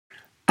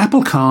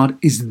Apple Card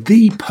is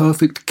the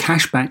perfect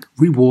cashback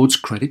rewards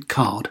credit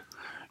card.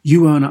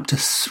 You earn up to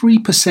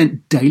 3%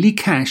 daily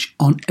cash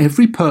on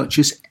every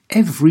purchase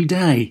every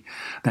day.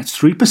 That's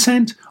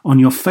 3% on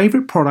your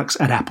favorite products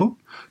at Apple,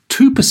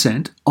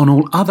 2% on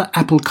all other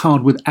Apple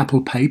Card with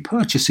Apple Pay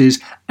purchases,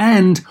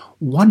 and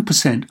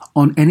 1%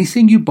 on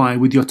anything you buy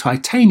with your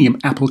titanium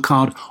Apple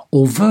Card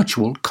or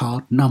virtual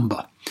card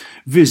number.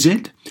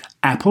 Visit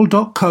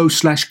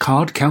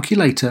apple.co/card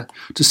calculator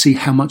to see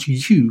how much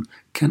you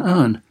can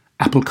earn.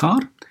 Apple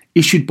Card,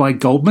 issued by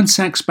Goldman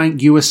Sachs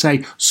Bank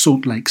USA,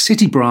 Salt Lake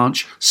City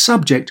branch,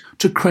 subject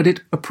to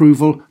credit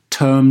approval.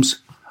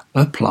 Terms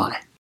apply.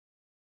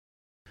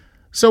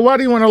 So why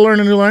do you want to learn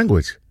a new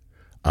language?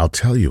 I'll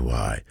tell you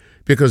why.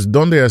 Because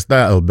 ¿Dónde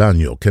está el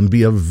baño? Can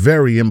be a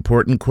very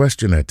important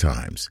question at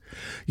times.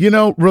 You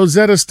know,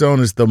 Rosetta Stone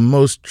is the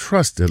most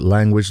trusted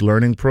language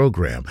learning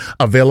program,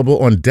 available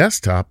on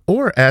desktop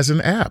or as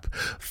an app.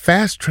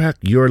 Fast-track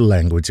your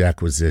language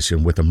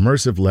acquisition with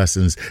immersive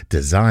lessons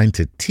designed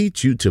to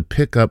teach you to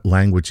pick up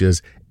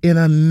languages in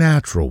a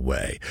natural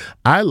way.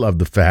 I love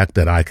the fact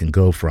that I can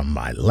go from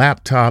my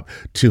laptop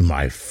to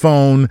my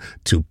phone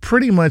to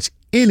pretty much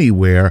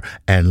anywhere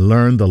and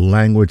learn the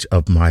language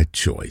of my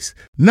choice.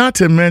 Not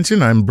to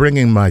mention, I'm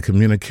bringing my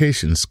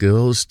communication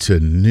skills to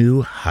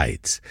new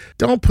heights.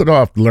 Don't put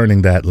off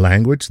learning that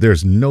language.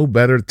 There's no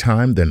better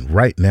time than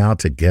right now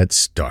to get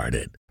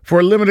started.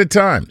 For a limited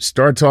time,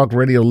 Star Talk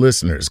Radio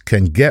listeners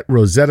can get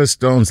Rosetta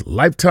Stone's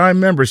lifetime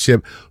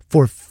membership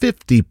for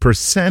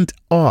 50%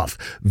 off.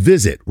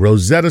 Visit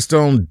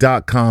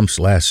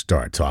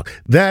rosettastone.com/StarTalk.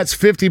 That's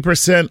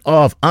 50%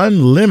 off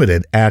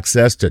unlimited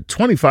access to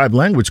 25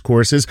 language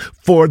courses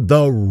for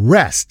the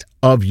rest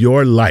of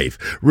your life.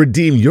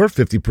 Redeem your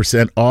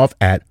 50% off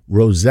at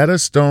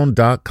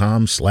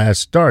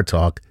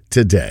rosettastone.com/StarTalk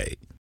today.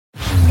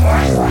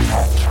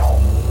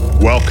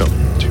 Welcome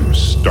to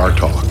Star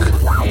Talk,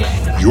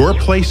 your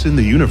place in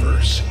the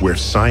universe where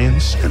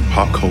science and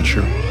pop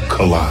culture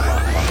collide.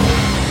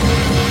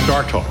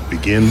 Star Talk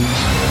begins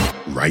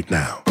right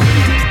now.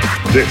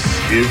 This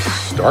is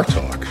Star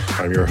Talk.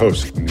 I'm your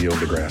host, Neil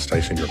deGrasse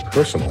Tyson, your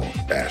personal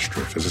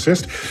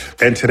astrophysicist.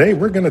 And today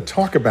we're going to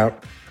talk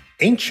about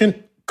ancient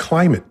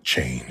climate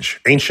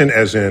change. Ancient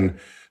as in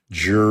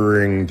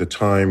during the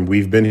time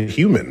we've been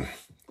human,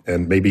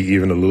 and maybe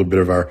even a little bit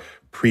of our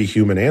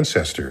pre-human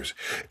ancestors.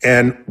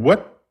 And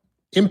what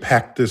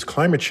impact does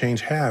climate change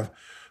have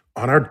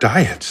on our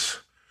diets?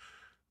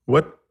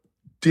 What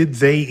did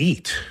they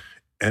eat?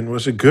 And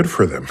was it good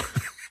for them?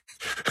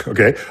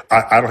 Okay,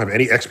 I don't have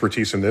any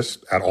expertise in this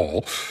at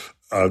all,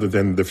 other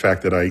than the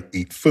fact that I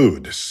eat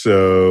food.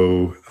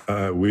 So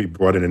we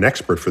brought in an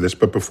expert for this.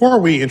 But before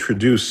we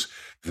introduce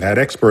that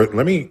expert,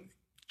 let me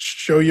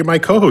show you my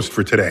co-host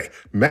for today,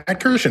 Matt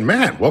Kirshen.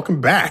 Matt,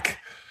 welcome back.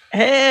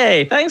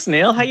 Hey, thanks,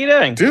 Neil. How you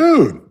doing?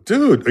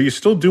 Dude, are you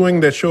still doing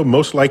that show,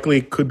 Most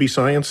Likely Could Be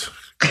Science?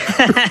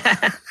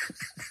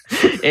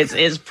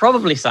 It's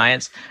probably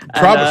science.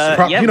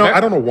 Yeah,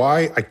 I don't know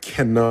why I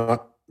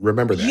cannot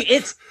remember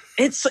that.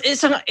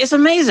 It's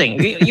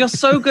amazing. You're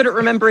so good at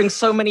remembering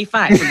so many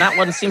facts, and that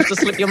one seems to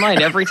slip your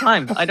mind every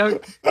time. I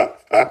don't know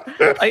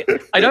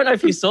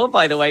if you saw,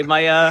 by the way,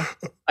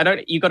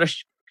 you got a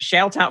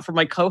shout out from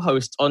my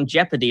co-host on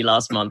Jeopardy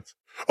last month.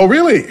 Oh,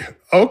 really?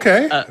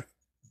 Okay.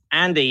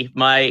 Andy,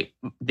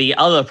 the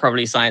other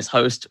Probably Science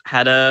host,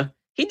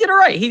 he did all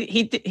right.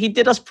 He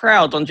did us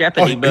proud on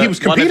Jeopardy. But he was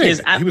competing.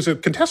 He was a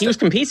contestant. He was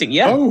competing,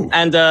 yeah. Oh.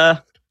 And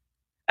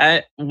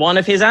one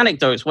of his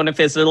anecdotes, one of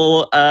his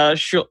little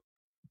short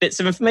bits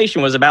of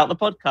information was about the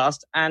podcast,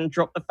 and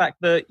dropped the fact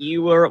that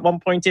you were at one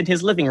point in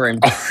his living room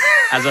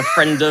as a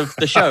friend of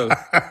the show.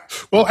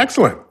 Well,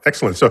 excellent.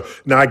 So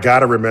now I got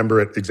to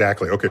remember it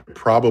exactly. Okay,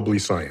 Probably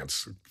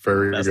Science.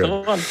 That's good.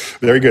 The one.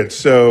 Very good.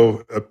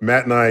 So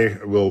Matt and I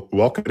will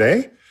welcome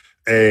today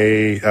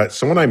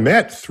someone I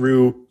met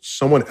through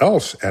someone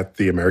else at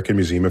the American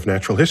Museum of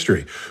Natural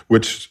History,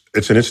 which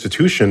it's an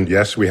institution.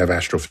 Yes, we have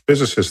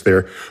astrophysicists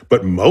there,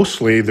 but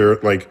mostly they're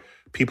like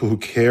people who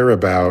care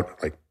about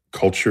like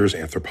cultures,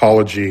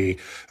 anthropology,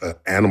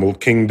 animal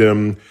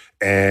kingdom.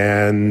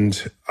 And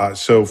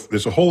so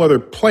there's a whole other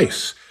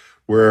place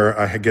where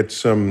I get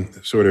some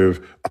sort of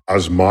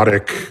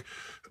osmotic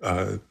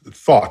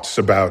thoughts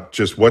about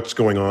just what's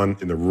going on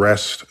in the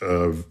rest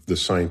of the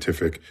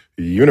scientific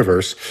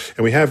universe.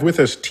 And we have with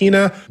us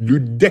Tina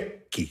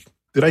Luedecke.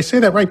 Did I say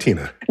that right,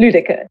 Tina?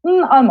 Luedecke.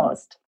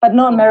 Almost. But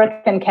no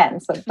American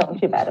can, so don't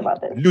feel bad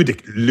about it.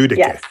 Luedecke.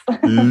 Yes.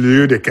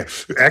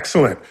 Luedecke.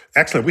 Excellent.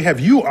 We have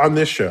you on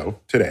this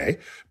show today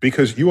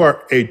because you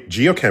are a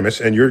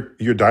geochemist and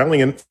you're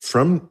dialing in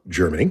from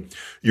Germany.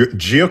 You're a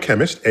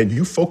geochemist and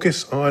you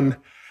focus on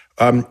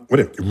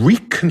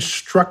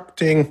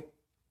reconstructing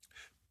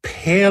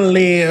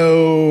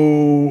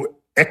paleo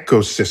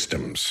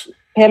ecosystems.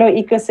 Paleo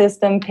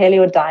ecosystem,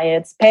 paleo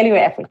diets, paleo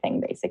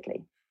everything,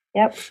 basically.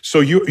 Yep. So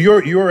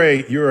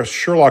you're a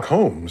Sherlock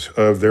Holmes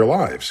of their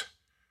lives.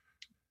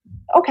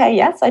 Okay,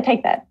 yes, I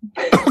take that.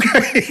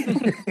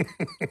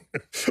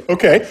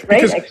 Okay,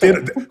 Great,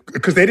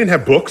 because they didn't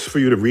have books for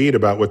you to read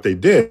about what they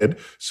did,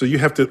 so you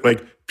have to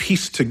like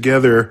piece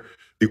together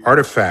the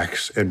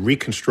artifacts and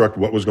reconstruct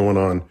what was going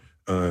on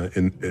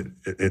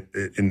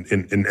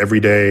in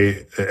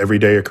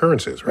everyday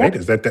occurrences, right?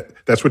 Yes. Is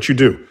that's what you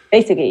do?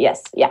 Basically,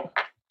 yes, yeah.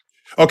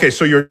 Okay,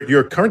 so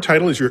your current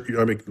title is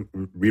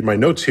read my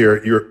notes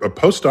here. You're a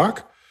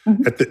postdoc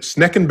at the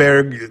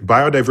Sneckenberg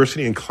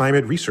Biodiversity and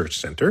Climate Research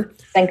Center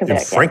in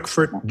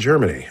Frankfurt,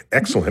 Germany.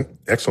 Excellent.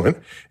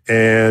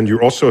 And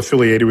you're also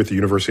affiliated with the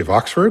University of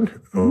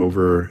Oxford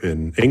over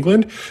in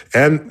England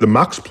and the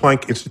Max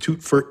Planck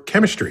Institute for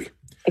Chemistry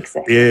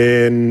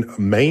in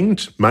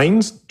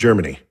Mainz,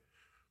 Germany.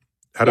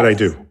 How did I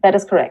do? That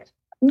is correct.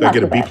 Did I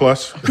get a B+?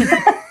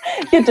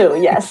 You do,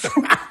 yes.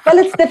 Well,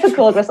 it's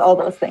difficult with all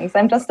those things.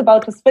 I'm just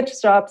about to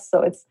switch jobs,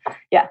 so it's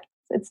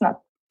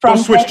not. Don't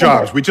switch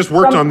jobs. We just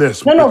worked on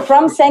this. No,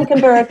 from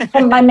Senckenberg,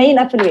 from my main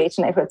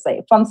affiliation, I would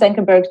say, from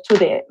Senckenberg to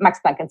the Max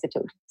Planck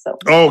Institute. So.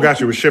 Oh, gosh,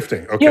 it was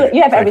shifting. Okay,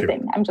 you have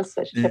everything. I'm just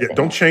shifting. Yeah,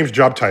 don't change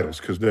job titles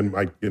because then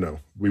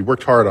we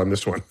worked hard on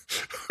this one.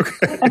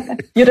 Okay,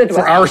 you did well.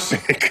 For our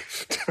sake.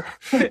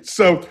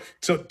 So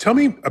tell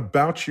me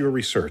about your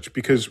research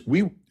because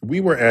we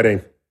were at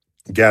a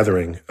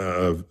gathering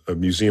of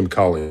museum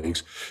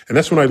colleagues. And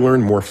that's when I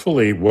learned more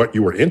fully what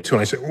you were into.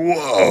 And I said,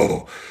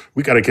 whoa,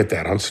 we got to get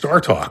that on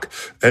Star Talk.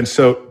 And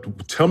so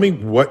tell me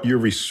what your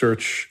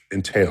research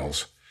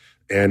entails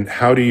and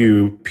how do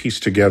you piece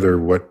together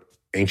what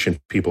ancient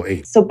people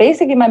ate? So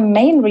basically my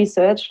main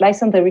research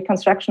lies on the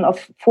reconstruction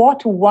of 4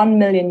 to 1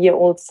 million year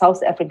old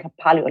South African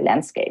paleo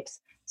landscapes.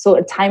 So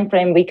a time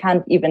frame we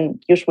can't even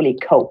usually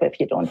cope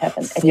if you don't have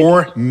an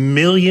 4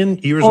 million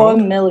years old?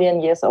 4 million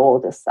years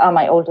old are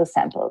my oldest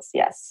samples,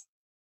 yes.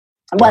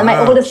 Well, my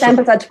oldest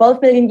samples are 12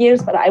 million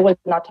years, but I will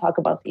not talk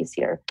about these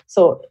here.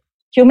 So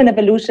human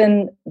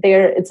evolution,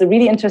 it's a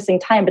really interesting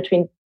time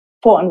between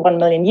 4 and 1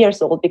 million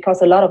years old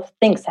because a lot of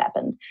things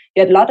happened.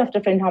 You had a lot of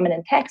different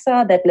hominin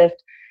taxa that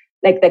lived,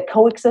 that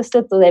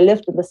coexisted, so they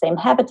lived in the same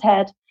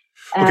habitat.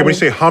 Okay, when you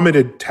say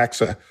hominid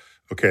taxa,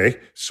 okay,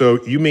 so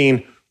you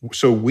mean...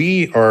 So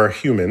we are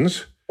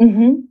humans.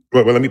 Mm-hmm.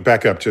 Well, let me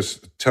back up.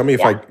 Just tell me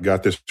if I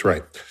got this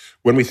right.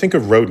 When we think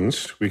of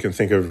rodents, we can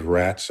think of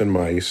rats and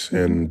mice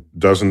and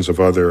dozens of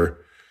other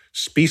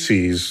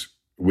species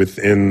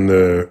within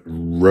the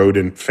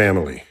rodent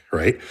family,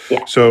 right?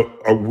 Yeah. So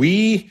are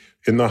we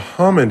in the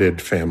hominid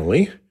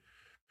family,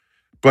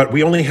 but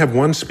we only have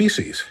one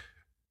species?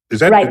 Is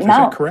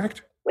that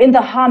correct? In the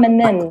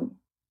hominin,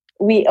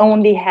 we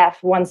only have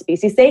one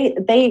species.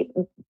 They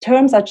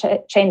terms are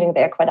changing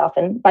there quite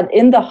often, but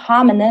in the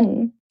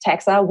hominin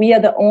taxa, we are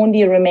the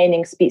only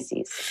remaining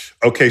species.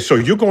 Okay, so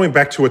you're going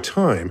back to a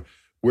time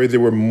where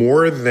there were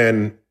more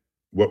than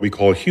what we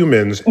call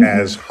humans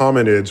as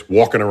hominids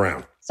walking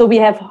around. So we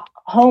have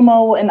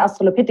Homo and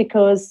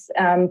Australopithecus,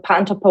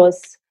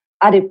 Paranthropus,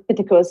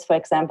 Ardipithecus, for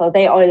example.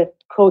 They all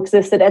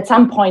coexisted at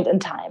some point in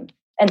time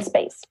and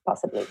space,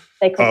 possibly.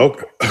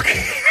 Okay.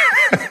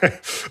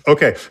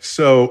 Okay,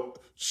 so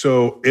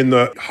in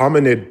the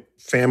hominid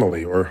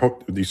family, or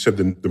you said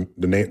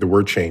the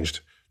word changed,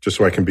 just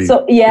so I can be...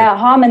 So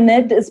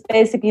hominid is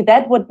basically,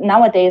 that would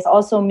nowadays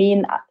also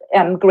mean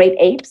great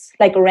apes,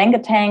 like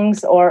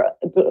orangutans or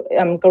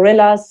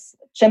gorillas,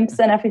 chimps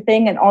and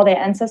everything, and all their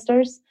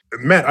ancestors.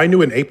 Matt, I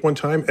knew an ape one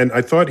time, and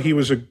I thought he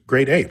was a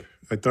great ape.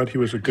 I thought he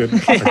was a good...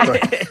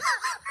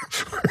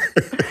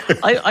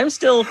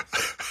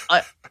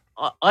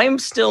 I'm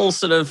still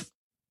sort of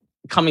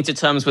coming to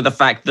terms with the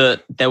fact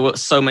that there were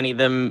so many of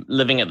them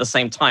living at the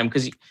same time.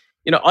 Because,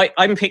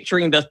 I'm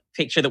picturing the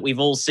picture that we've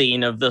all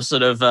seen of the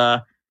sort of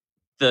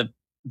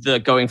the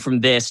going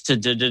from this to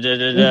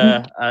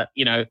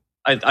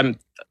I'm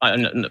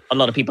a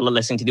lot of people are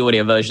listening to the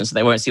audio version, so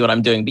they won't see what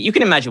I'm doing. But you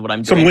can imagine what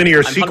I'm doing. Some linear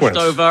I'm sequence.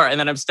 Hunched over, and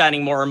then I'm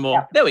standing more and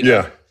more. Yeah. There we go.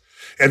 Yeah,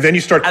 and then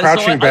you start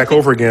crouching back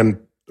over again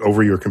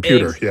over your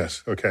computer.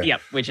 Yes. Okay.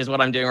 Yep, which is what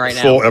I'm doing right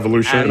now. Full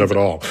evolution of it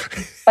all.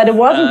 But it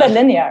wasn't that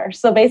linear.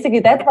 So basically,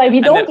 that's why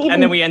we don't even...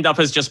 And then we end up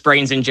as just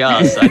brains in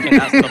jars. So I think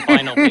that's the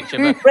final picture.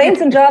 But...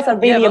 Brains in jars are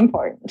really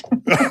important.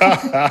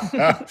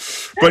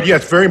 But yeah,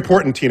 it's very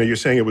important, Tina. You're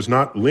saying it was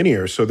not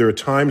linear. So there are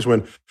times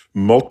when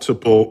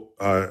multiple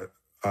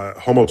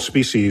Homo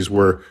species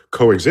were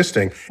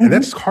coexisting. And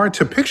that's hard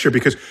to picture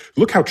because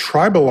look how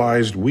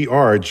tribalized we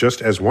are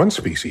just as one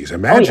species.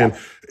 Imagine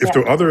if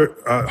there were other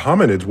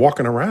hominids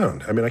walking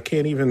around. I mean, I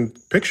can't even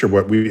picture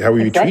how we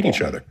would treat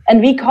each other. And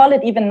we call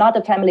it even not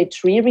a family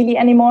tree really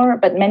anymore,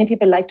 but many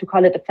people like to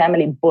call it a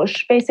family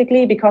bush,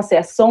 basically, because there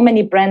are so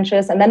many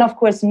branches. And then, of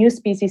course, new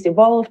species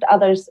evolved,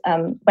 others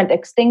went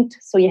extinct.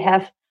 So you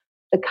have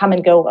the come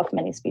and go of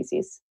many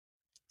species.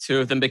 2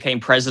 of them became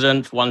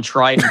president. 1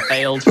 tried and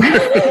failed.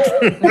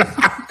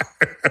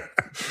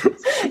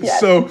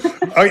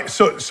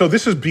 So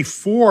this is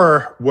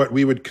before what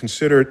we would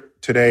consider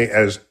today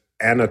as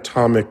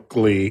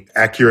anatomically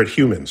accurate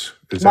humans.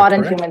 Is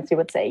modern that correct? humans, you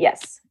would say.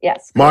 Yes.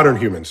 Modern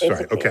humans,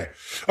 basically. right.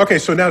 Okay,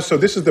 so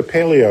this is the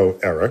Paleo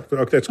era.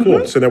 Okay, that's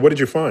cool. So now what did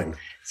you find?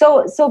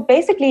 So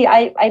basically,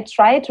 I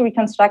tried to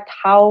reconstruct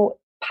how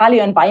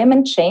paleo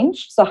environment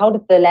changed. So how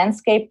did the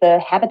landscape, the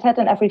habitat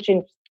and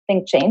everything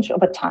change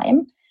over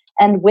time?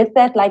 And with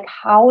that, like,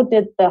 how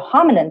did the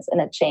hominins in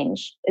it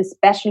change,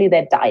 especially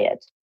their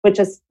diet, which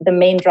is the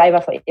main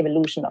driver for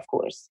evolution, of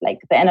course. Like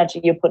the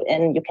energy you put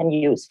in, you can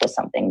use for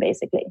something,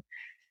 basically.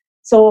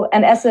 So,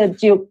 and as a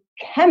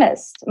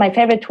geochemist, my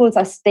favorite tools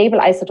are stable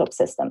isotope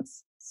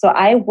systems. So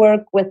I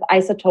work with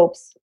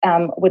isotopes,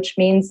 which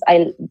means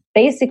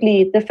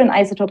different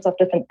isotopes of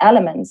different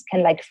elements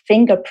can like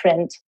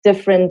fingerprint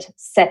different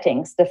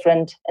settings,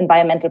 different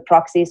environmental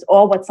proxies,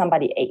 or what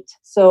somebody ate.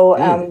 So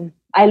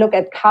I look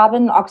at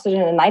carbon,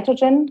 oxygen, and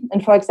nitrogen.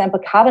 And for example,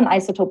 carbon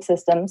isotope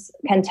systems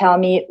can tell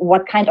me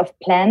what kind of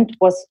plant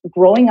was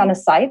growing on a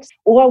site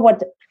or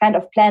what kind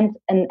of plant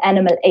an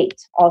animal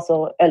ate.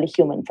 Also, early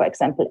human, for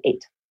example,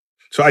 ate.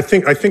 So I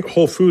think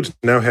Whole Foods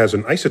now has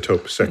an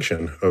isotope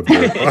section of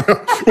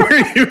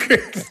where you can.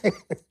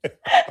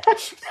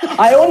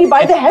 I only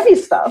buy the heavy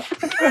stuff.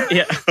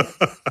 Yeah,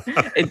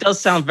 it does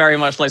sound very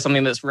much like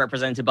something that's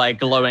represented by a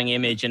glowing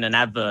image in an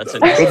advert.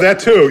 Well, that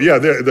too. Yeah,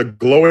 the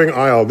glowing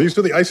aisle. These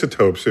are the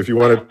isotopes. If you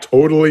want to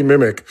totally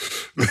mimic.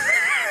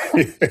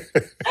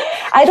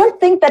 I don't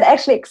think that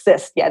actually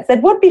exists yet.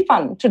 That would be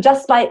fun to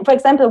just like, for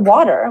example,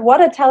 water.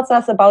 Water tells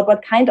us about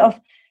what kind of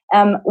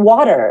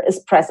water is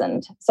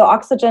present. So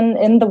oxygen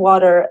in the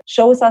water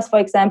shows us, for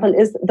example,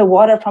 is the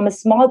water from a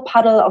small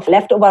puddle of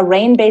leftover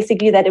rain,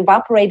 basically, that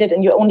evaporated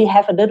and you only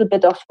have a little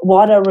bit of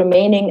water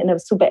remaining in a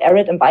super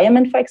arid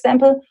environment, for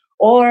example?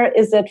 Or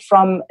is it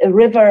from a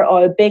river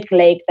or a big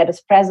lake that is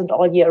present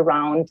all year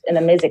round in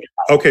a mesic?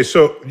 Okay,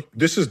 so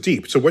this is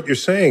deep. So what you're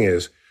saying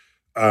is,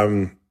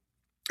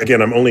 again,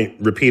 I'm only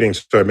repeating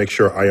so I make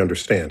sure I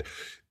understand.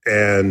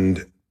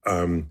 And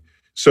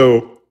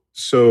so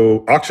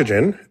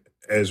oxygen,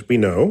 as we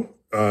know,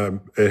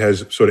 it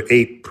has sort of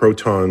 8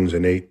 protons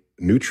and 8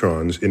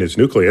 neutrons in its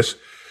nucleus.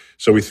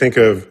 So we think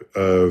of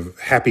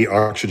happy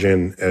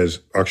oxygen as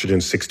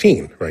oxygen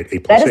 16, right?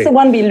 8 plus 8. That is the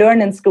one we learn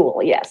in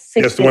school, yes.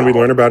 That's the one we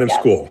learn about in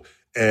school.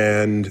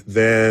 And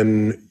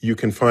then you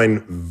can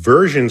find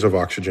versions of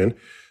oxygen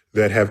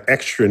that have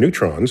extra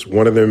neutrons.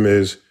 One of them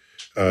has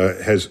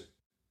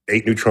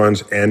 8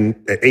 neutrons and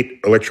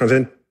 8 electrons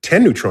and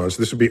 10 neutrons.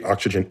 This would be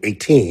oxygen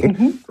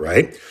 18,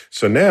 right?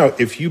 So now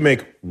if you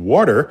make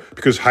water,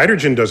 because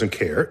hydrogen doesn't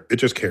care, it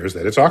just cares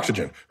that it's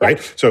oxygen, right?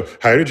 So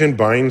hydrogen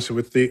binds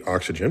with the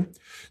oxygen.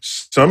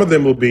 Some of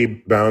them will be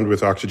bound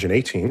with oxygen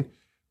 18,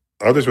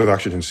 others with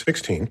oxygen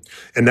 16.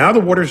 And now the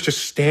water is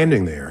just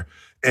standing there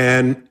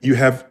and you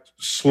have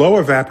slow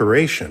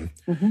evaporation.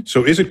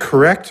 So is it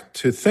correct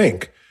to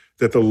think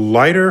that the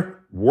lighter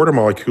water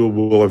molecule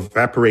will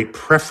evaporate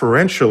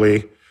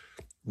preferentially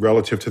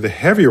relative to the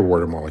heavier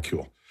water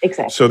molecule?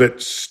 Exactly. So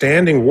that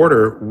standing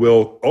water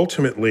will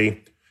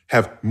ultimately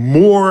have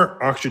more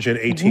oxygen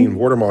 18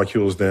 water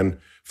molecules than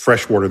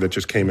fresh water that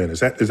just came in. Is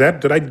that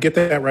did I get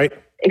that right?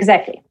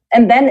 Exactly.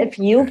 And then if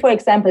you, for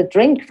example,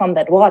 drink from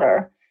that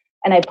water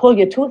and I pull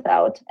your tooth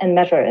out and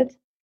measure it,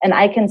 and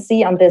I can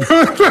see on this.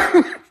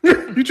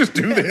 You just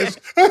do this.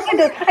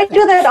 I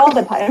do that all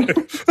the time.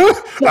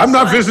 I'm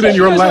not visiting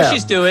your lab. What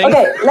she's doing.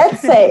 Okay, let's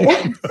say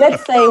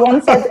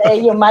once a day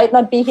you might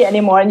not be here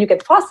anymore and you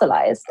get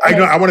fossilized.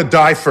 I want to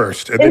die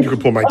first, and then you can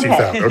pull my teeth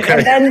out. Okay.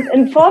 And then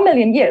in 4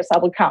 million years, I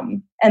will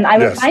come and I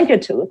will find your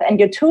tooth,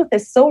 and your tooth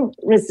is so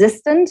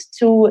resistant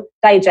to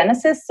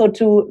diagenesis, so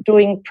to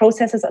doing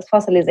processes as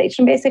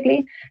fossilization,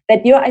 basically,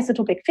 that your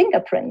isotopic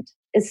fingerprint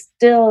is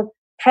still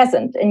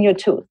present in your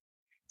tooth.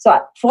 So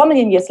 4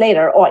 million years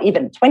later, or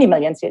even 20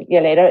 million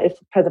years later, if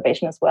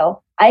preservation is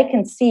well, I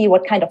can see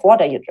what kind of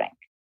water you drank.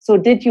 So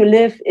did you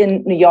live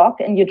in New York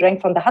and you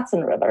drank from the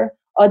Hudson River?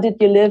 Or did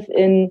you live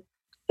in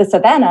the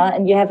savannah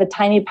and you have a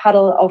tiny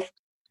puddle of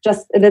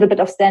just a little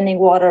bit of standing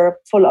water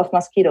full of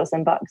mosquitoes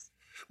and bugs?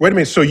 Wait a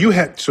minute. So you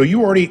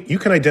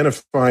can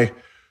identify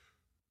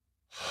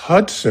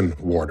Hudson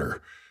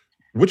water.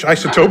 Which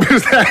isotope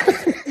is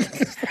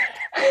that?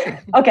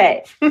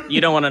 Okay. You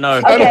don't want to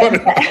know.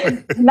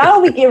 Okay. Now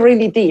we get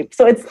really deep.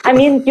 So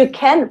you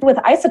can, with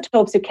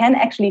isotopes, you can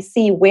actually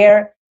see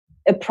where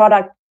a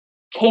product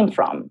came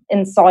from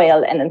in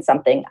soil and in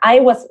something. I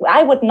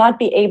would not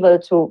be able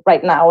to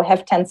right now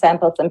have 10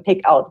 samples and pick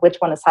out which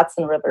one is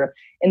Hudson River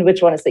and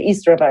which one is the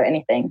East River or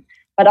anything.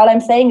 But all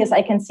I'm saying is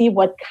I can see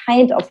what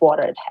kind of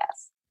water it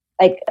has.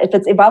 Like if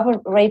it's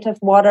evaporative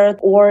water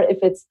or if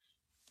it's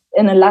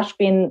in a lush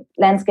green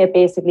landscape,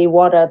 basically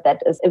water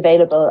that is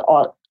available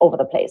all over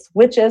the place,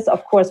 which is,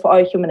 of course, for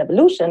our human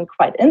evolution,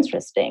 quite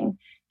interesting.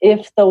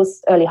 If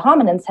those early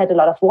hominins had a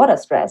lot of water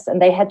stress and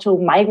they had to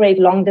migrate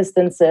long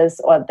distances,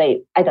 or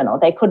they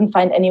couldn't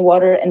find any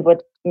water and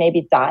would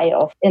maybe die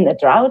in a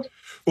drought.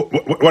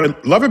 What I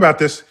love about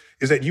this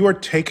is that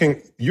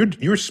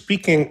you're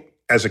speaking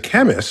as a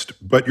chemist,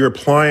 but you're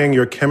applying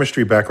your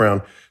chemistry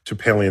background to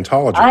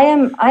paleontology? I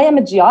am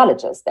a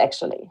geologist,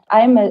 actually.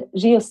 I'm a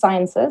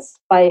geosciences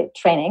by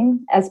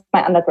training as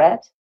my undergrad.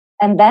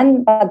 But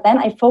then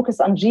I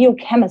focused on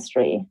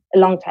geochemistry a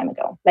long time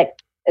ago, like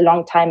a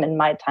long time in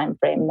my time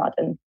frame, not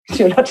in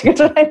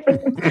geological time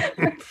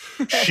frame.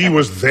 She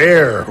was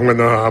there when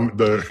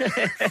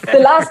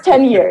the last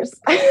 10 years.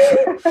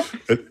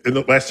 In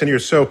the last 10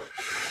 years.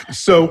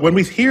 So when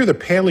we hear the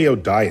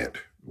paleo diet,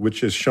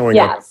 which is showing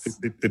yes.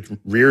 up, it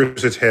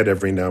rears its head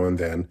every now and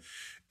then.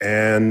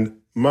 And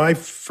my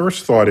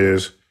first thought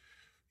is,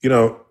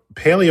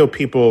 paleo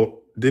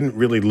people didn't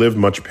really live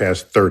much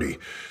past 30.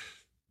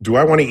 Do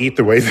I want to eat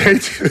the way they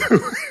do?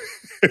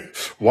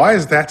 Why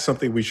is that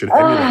something we should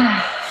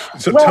emulate?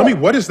 Tell me,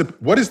 what is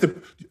the,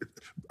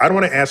 I don't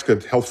want to ask a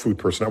health food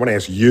person. I want to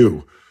ask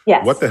you,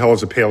 yes. What the hell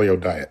is a paleo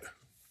diet?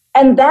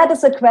 And that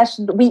is a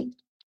question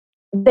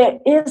there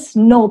is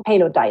no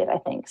paleo diet, I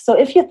think. So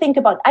if you think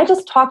about, I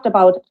just talked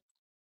about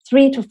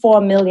 3 to 4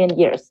 million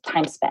years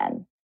time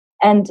span.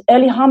 And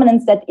early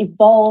hominins that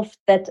evolved,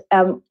 that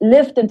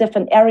lived in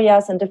different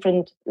areas and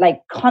different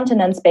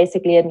continents,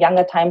 basically. In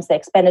younger times, they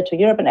expanded to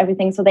Europe and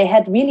everything. So they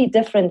had really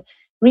different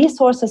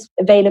resources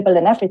available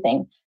and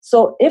everything.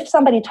 So if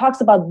somebody talks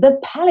about the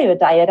paleo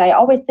diet, I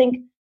always think,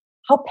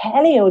 how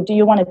paleo do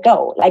you want to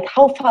go?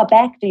 How far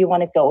back do you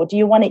want to go? Do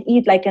you want to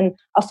eat like an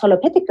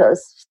Australopithecus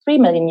 3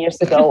 million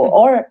years ago?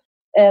 Or,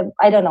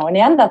 I don't know,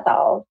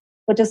 Neanderthal,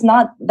 which is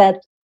not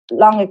that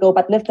long ago,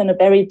 but lived in a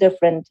very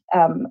different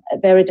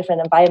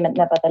environment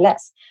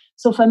nevertheless.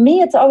 So for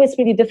me, it's always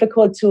really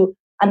difficult to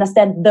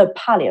understand the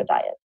paleo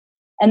diet.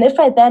 And if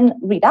I then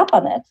read up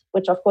on it,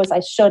 which of course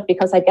I should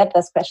because I get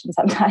this question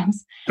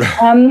sometimes,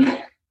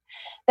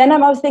 then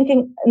I'm always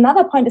thinking,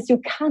 another point is you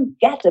can't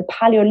get a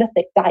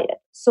Paleolithic diet.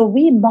 So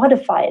we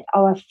modified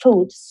our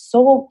food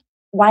so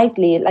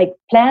widely, like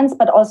plants,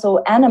 but also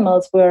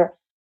animals were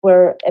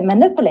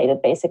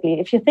manipulated, basically.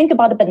 If you think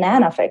about a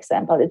banana, for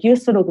example, it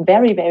used to look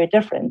very, very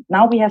different.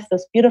 Now we have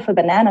those beautiful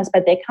bananas,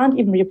 but they can't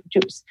even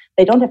reproduce.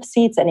 They don't have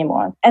seeds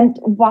anymore. And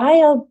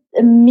while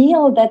a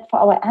meal that for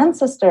our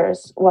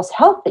ancestors was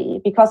healthy,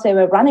 because they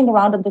were running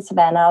around in the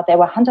savannah, they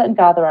were hunter and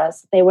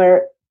gatherers, they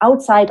were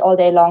outside all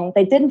day long,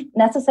 they didn't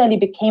necessarily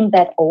become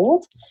that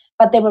old,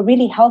 but they were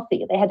really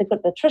healthy. They had a good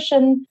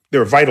nutrition. They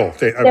were vital.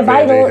 They're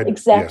vital,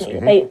 exactly.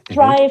 Yes. They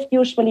thrived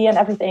usually and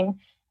everything.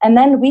 And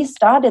then we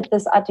started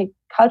this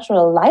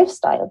agricultural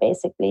lifestyle,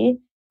 basically,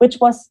 which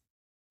was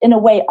in a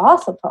way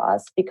awesome for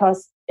us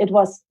because it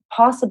was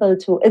possible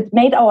it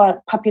made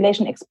our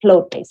population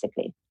explode,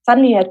 basically.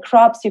 Suddenly you had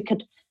crops, you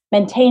could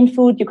maintain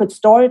food, you could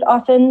store it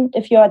often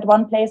if you're at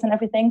one place and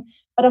everything.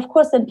 But of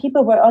course, then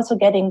people were also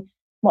getting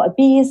more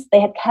obese,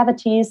 they had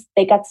cavities,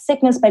 they got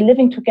sickness by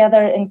living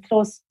together in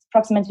close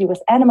proximity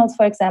with animals,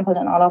 for example,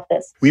 and all of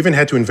this. We even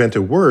had to invent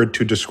a word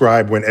to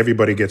describe when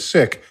everybody gets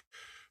sick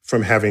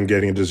from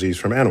getting a disease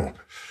from animal.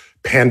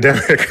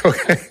 Pandemic.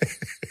 Okay.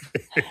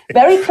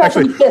 Very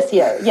present this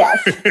year,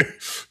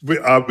 yes. We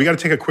got to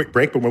take a quick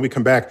break, but when we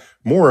come back,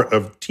 more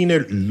of Tina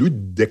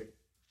Luedecke.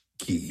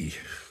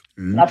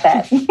 Not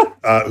bad.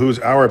 Who's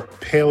our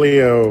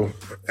paleo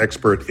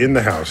expert in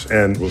the house.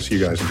 And we'll see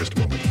you guys in just a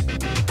moment.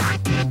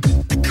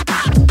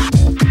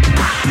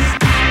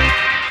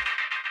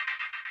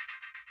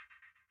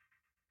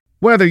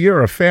 Whether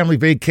you're a family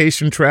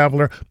vacation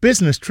traveler,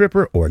 business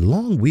tripper, or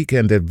long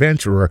weekend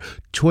adventurer,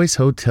 Choice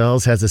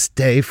Hotels has a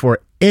stay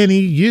for any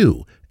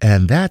you.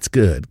 And that's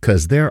good,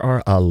 because there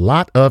are a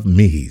lot of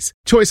me's.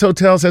 Choice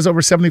Hotels has over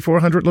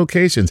 7,400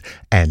 locations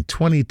and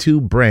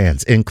 22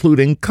 brands,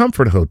 including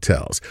Comfort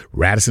Hotels,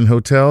 Radisson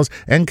Hotels,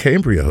 and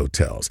Cambria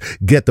Hotels.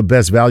 Get the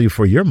best value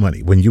for your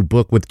money when you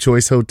book with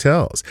Choice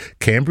Hotels.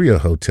 Cambria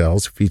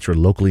Hotels feature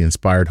locally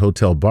inspired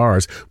hotel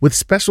bars with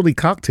specialty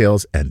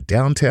cocktails and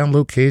downtown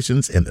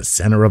locations in the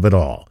center of it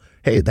all.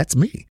 Hey, that's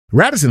me.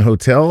 Radisson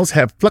Hotels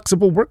have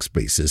flexible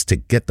workspaces to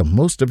get the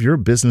most of your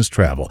business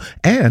travel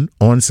and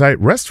on-site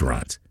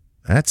restaurants.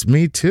 That's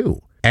me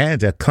too.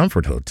 And at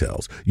Comfort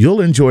Hotels, you'll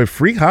enjoy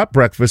free hot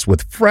breakfast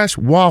with fresh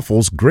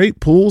waffles, great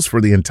pools for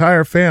the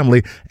entire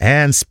family,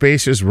 and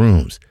spacious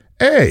rooms.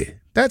 Hey,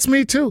 that's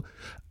me too.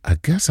 I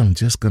guess I'm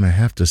just going to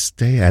have to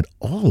stay at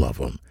all of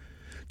them.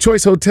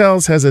 Choice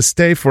Hotels has a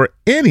stay for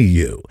any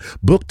you.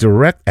 Book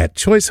direct at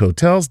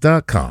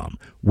choicehotels.com,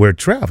 where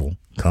travel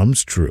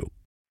comes true.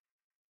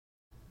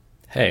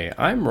 Hey,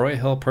 I'm Roy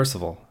Hill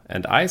Percival,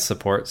 and I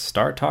support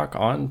Star Talk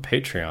on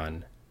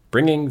Patreon.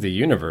 Bringing the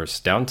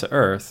universe down to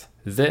Earth,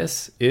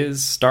 this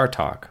is Star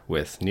Talk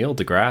with Neil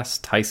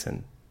deGrasse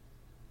Tyson.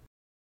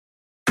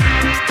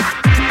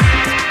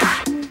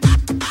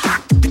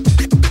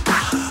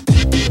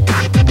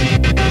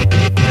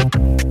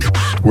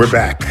 We're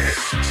back.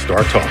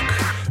 Star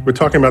Talk. We're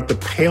talking about the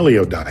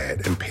paleo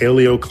diet and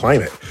paleo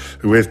climate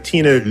with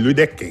Tina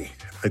Luedecke.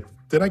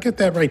 Did I get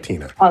that right,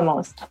 Tina?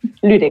 Almost.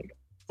 Luedecke.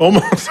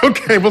 Almost.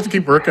 Okay, we'll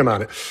keep working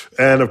on it.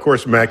 And of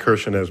course, Matt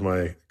Kirshen as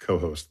my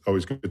co-host.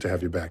 Always good to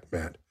have you back,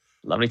 Matt.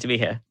 Lovely to be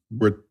here.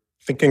 We're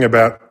thinking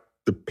about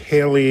the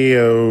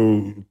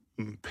paleo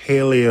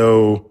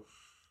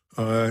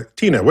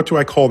Tina, what do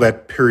I call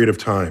that period of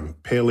time?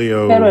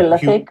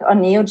 Paleolithic or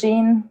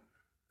Neogene.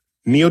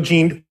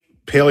 Neogene,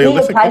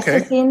 Paleolithic?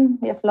 Pleistocene.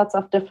 We have lots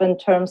of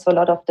different terms for a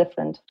lot of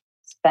different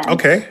spans.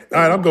 Okay, all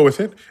right, I'll go with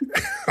it.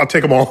 I'll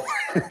take them all.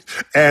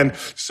 And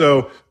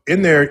so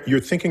in there, you're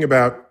thinking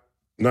about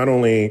not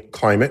only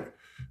climate,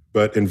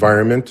 but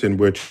environment in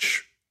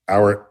which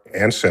our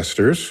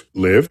ancestors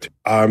lived.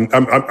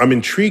 I'm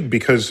intrigued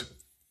because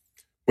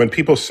when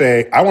people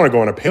say, I want to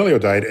go on a paleo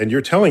diet, and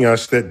you're telling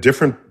us that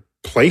different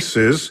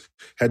places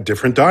had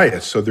different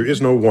diets. So there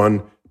is no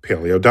one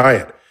paleo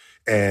diet.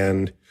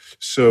 And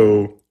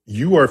so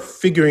you are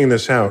figuring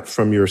this out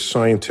from your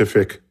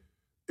scientific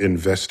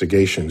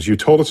investigations. You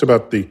told us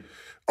about the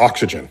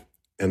oxygen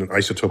and an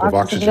isotope of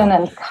oxygen.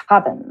 And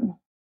carbon.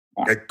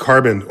 Yeah.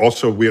 Carbon,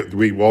 also,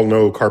 we all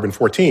know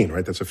carbon-14,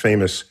 right? That's a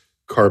famous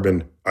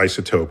carbon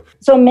isotope.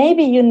 So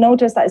maybe you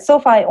noticed that so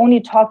far I only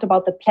talked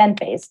about the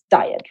plant-based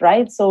diet,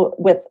 right? So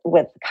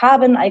with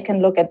carbon, I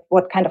can look at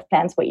what kind of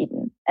plants were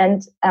eaten.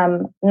 And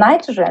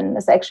nitrogen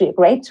is actually a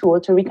great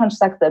tool to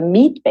reconstruct the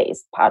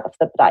meat-based part of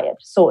the diet.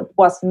 So it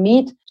was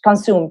meat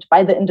consumed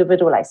by the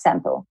individualized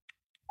sample.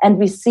 And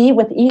we see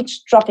with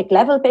each trophic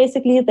level,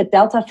 basically, the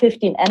delta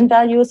 15N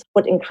values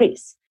would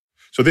increase.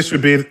 So this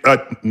would be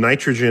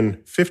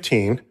nitrogen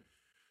 15,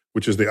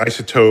 which is the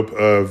isotope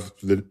of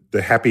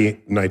the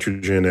happy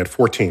nitrogen at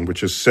 14,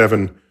 which is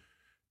 7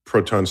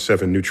 protons,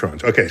 7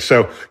 neutrons. Okay,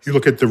 so you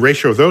look at the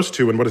ratio of those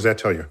two, and what does that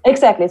tell you?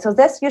 Exactly. So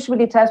this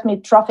usually tells me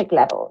trophic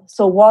level.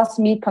 So was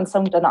meat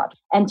consumed or not?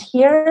 And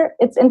here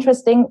it's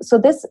interesting. So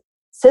this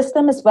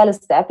system is well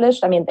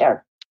established. I mean, there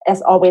are,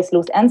 as always,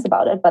 loose ends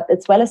about it, but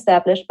it's well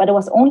established. But it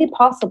was only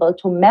possible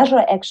to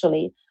measure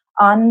actually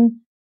on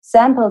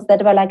samples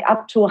that were like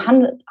up to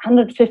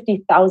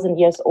 150,000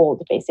 years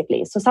old,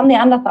 basically. So some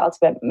Neanderthals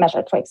were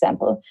measured, for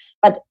example,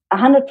 but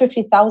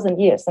 150,000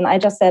 years. And I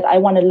just said, I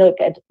want to look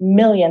at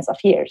millions of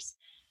years.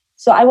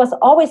 So I was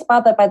always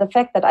bothered by the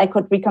fact that I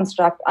could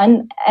reconstruct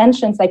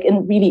ancients, like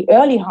in really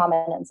early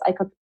hominins, I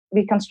could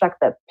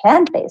reconstruct the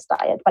plant-based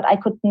diet, but I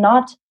could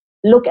not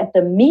look at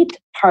the meat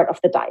part of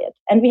the diet.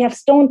 And we have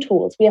stone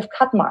tools, we have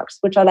cut marks,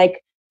 which are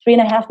like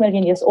 3.5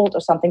 million years old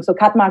or something. So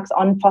cut marks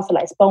on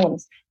fossilized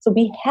bones. So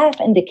we have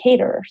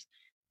indicators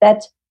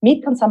that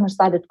meat consumption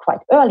started quite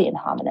early in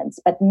hominins,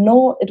 but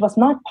no, it was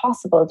not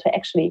possible to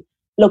actually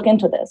look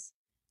into this.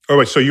 Oh,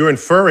 wait, so you're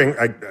inferring,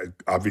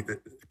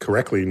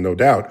 correctly, no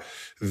doubt,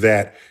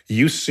 that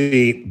you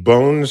see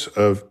bones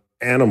of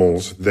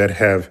animals that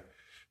have,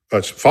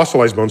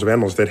 fossilized bones of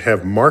animals that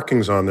have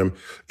markings on them,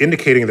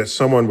 indicating that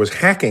someone was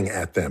hacking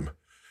at them,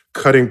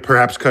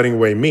 perhaps cutting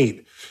away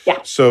meat. Yeah.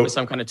 So with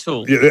some kind of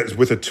tool. Yeah,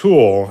 with a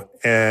tool.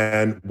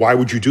 And why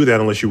would you do that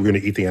unless you were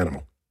going to eat the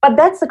animal? But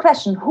that's the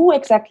question. Who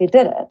exactly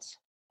did it?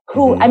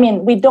 I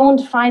mean, we don't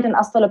find an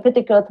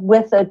Australopithecus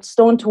with a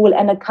stone tool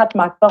and a cut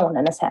mark bone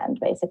in his hand,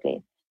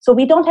 basically. So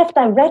we don't have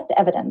direct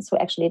evidence who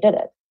actually did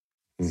it.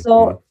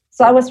 So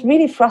I was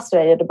really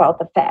frustrated about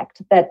the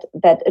fact that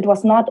I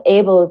was not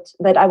able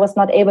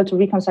to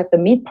reconstruct the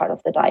meat part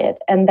of the diet.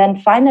 And then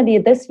finally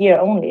this year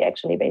only,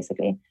 actually,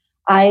 basically,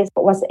 I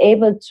was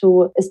able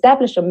to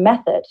establish a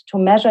method to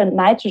measure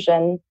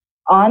nitrogen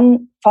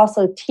on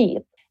fossil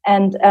teeth,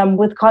 and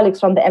with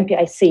colleagues from the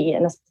MPIC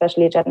and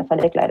especially Jennifer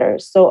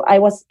Licklider. So I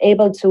was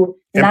able to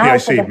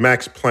MPIC,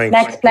 Max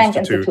Planck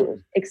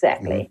Institute.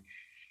 Exactly.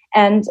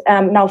 And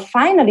now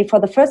finally, for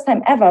the first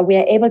time ever, we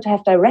are able to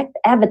have direct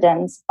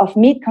evidence of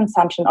meat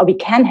consumption, or we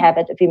can have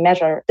it if we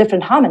measure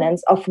different hominins,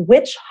 of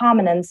which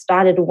hominins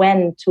started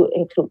when to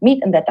include meat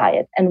in their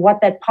diet, and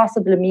what that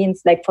possibly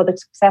means, like for the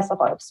success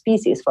of our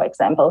species, for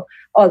example,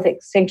 or the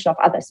extinction of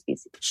other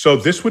species. So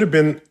this would have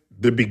been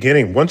the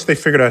beginning. Once they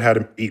figured out how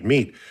to eat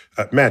meat,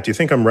 Matt, do you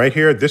think I'm right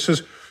here? This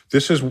is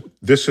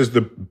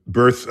the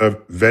birth of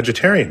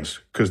vegetarians,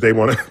 because they don't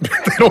want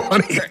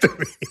to eat the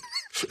meat.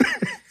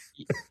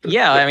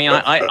 Yeah, I mean,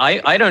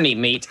 I don't eat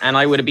meat, and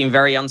I would have been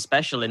very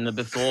unspecial in the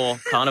before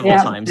carnival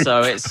time.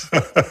 So it's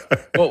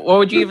what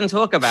would you even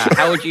talk about?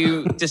 How would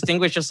you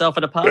distinguish yourself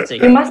at a party?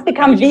 You must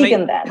become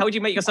vegan then. How would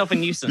you make yourself a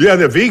nuisance? Yeah,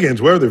 they're vegans.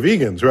 Where are the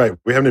vegans? Right.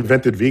 We haven't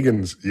invented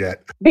vegans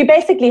yet. We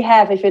basically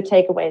have, if you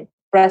take away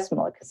breast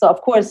milk. So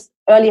of course,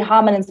 early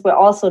hominins were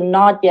also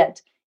not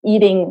yet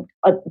eating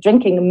or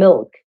drinking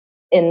milk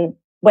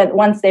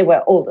once they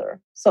were older.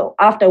 So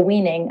after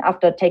weaning,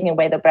 after taking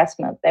away the breast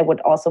milk, they would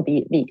also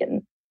be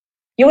vegan.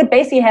 You would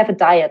basically have a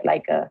diet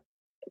like a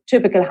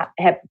typical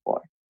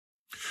herbivore.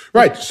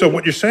 Right. So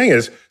what you're saying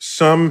is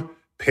some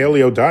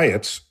paleo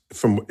diets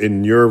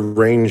in your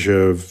range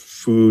of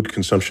food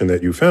consumption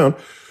that you found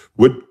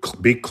would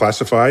be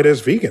classified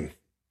as vegan.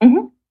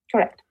 Mm-hmm.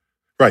 Correct.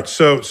 Right.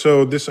 So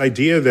this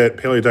idea that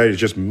paleo diet is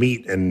just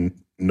meat and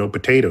no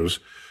potatoes,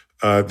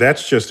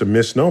 that's just a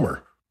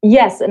misnomer.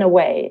 Yes, in a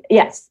way.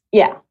 Yes.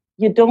 Yeah.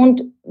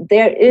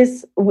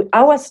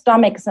 Our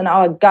stomachs and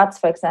our guts,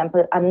 for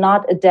example, are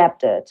not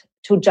adapted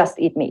to just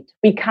eat meat.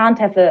 We can't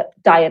have a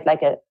diet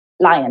like a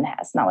lion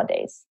has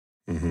nowadays.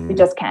 Mm-hmm. We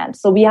just can't.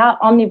 So we are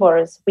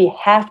omnivores. We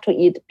have to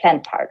eat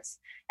plant parts.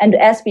 And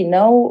as we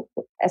know,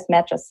 as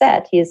Matt just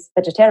said, he's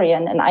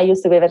vegetarian, and I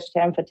used to be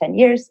vegetarian for 10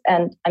 years,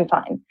 and I'm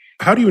fine.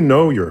 How do you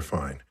know you're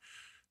fine?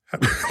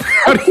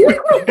 I feel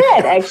quite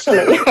good,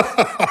 actually.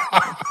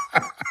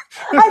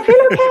 I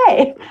feel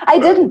okay. I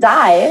didn't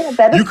die.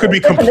 You could be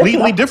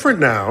completely different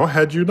now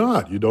had you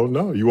not. You don't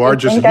know. You are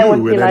just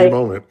you in any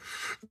moment.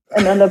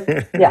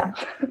 Yeah.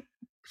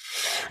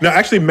 Now,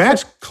 actually,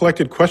 Matt's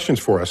collected questions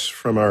for us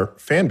from our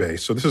fan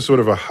base. So this is sort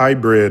of a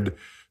hybrid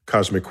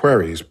Cosmic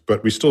Queries,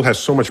 but we still have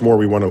so much more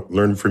we want to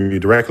learn from you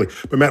directly.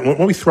 But Matt, why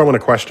don't we throw in a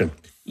question?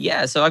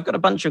 Yeah, so I've got a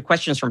bunch of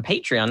questions from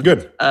Patreon.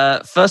 Good.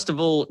 First of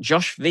all,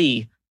 Josh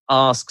V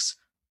asks,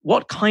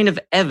 what kind of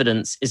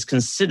evidence is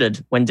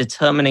considered when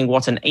determining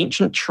what an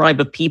ancient tribe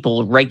of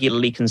people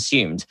regularly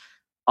consumed?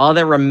 Are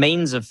there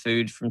remains of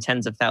food from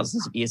tens of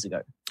thousands of years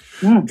ago?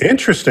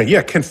 Interesting.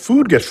 Yeah, can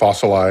food get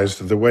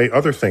fossilized the way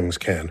other things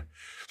can?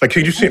 Like,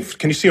 can you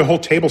see a whole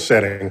table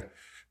setting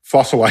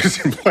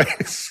fossilized in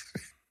place?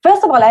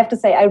 First of all, I have to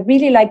say, I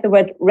really like the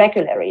word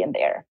regularly in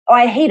there. Oh,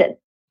 I hate it.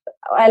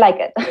 I like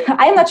it.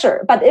 I'm not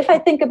sure. But if I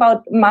think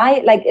about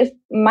if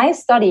my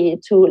study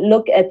to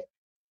look at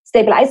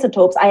stable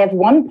isotopes, I have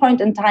one point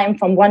in time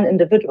from one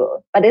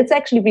individual. But it's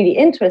actually really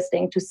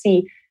interesting to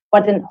see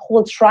what a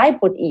whole tribe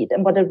would eat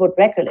and what it would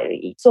regularly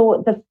eat.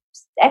 So the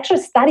actual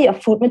study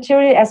of food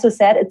material, as you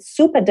said, it's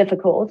super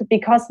difficult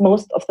because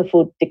most of the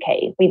food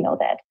decay. We know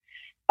that.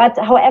 But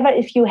however,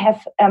 if you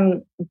have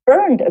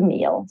burned a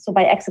meal, so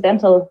by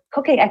accidental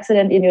cooking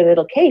accident in your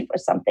little cave or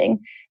something,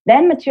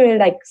 then material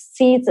like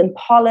seeds and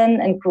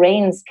pollen and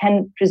grains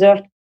can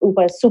preserve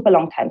over super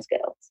long time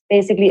scales,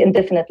 basically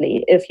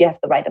indefinitely, if you have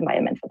the right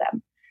environment for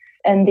them.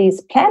 And these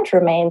plant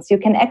remains, you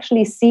can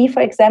actually see,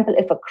 for example,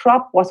 if a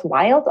crop was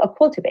wild or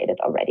cultivated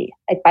already,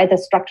 like by the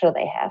structure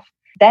they have.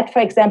 That,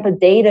 for example,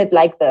 dated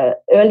like the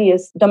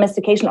earliest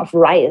domestication of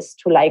rice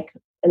to like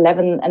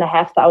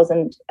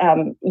 11,500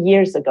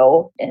 years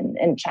ago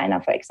in China,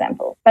 for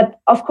example. But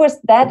of course,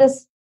 that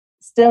is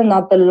still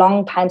not the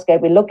long time scale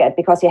we look at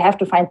because you have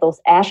to find those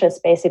ashes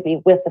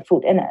basically with the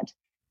food in it.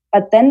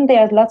 But then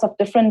there's lots of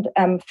different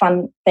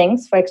fun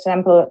things. For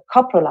example,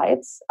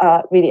 coprolites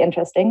are really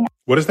interesting.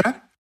 What is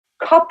that?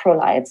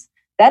 Coprolites.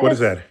 What is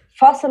that?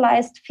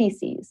 Fossilized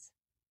feces.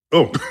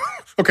 Oh,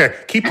 okay.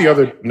 Keep the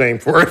other name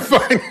for it.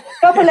 Fine.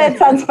 Coprolite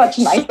sounds much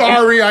nicer.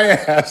 Sorry, I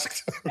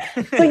asked.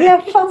 So you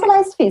have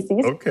fossilized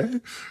feces. Okay.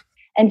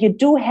 And you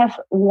do have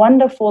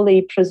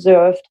wonderfully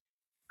preserved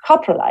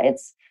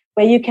coprolites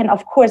where you can,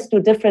 of course, do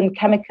different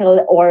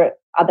chemical or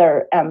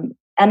other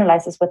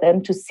analysis with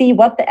them to see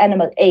what the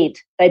animal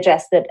ate,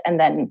 digested, and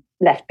then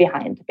left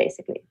behind,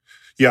 basically.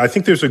 Yeah, I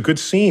think there's a good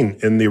scene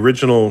in the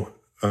original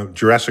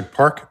Jurassic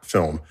Park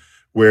film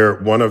where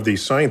one of the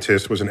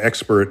scientists was an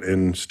expert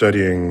in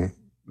studying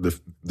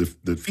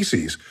the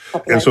feces.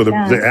 Okay, and so the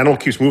animal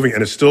keeps moving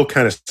and it's still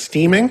kind of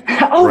steaming.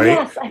 Oh, right?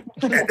 Yes.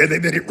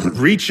 And they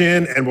reach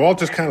in and we're all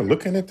just kind of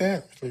looking at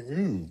that.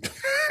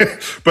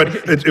 But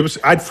it was,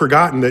 I'd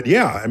forgotten that,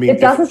 yeah. I mean,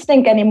 it doesn't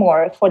stink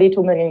anymore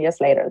 42 million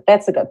years later.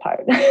 That's the good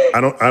part.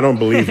 I don't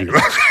believe you.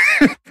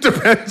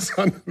 Depends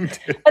on who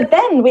did. But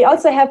then we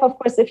also have, of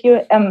course, if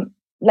you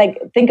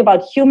think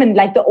about human,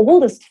 like the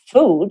oldest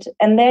food,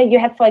 and there you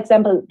have, for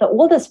example, the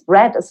oldest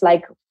bread is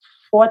like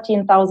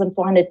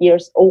 14,400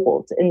 years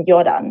old in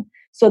Jordan.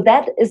 So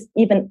that is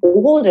even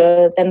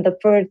older than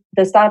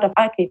the start of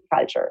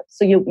agriculture.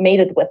 So you made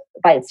it with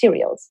wild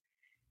cereals.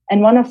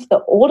 And one of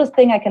the oldest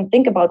thing I can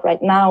think about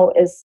right now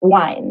is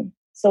wine.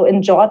 So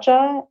in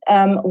Georgia,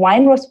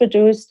 wine was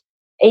produced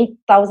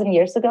 8,000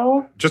 years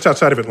ago. Just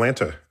outside of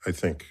Atlanta, I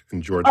think,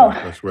 in Georgia. Oh.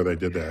 That's where they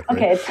did that. Right?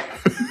 Okay.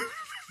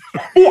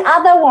 The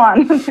other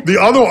one. The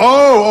other,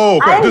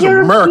 okay. This is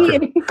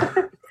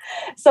America.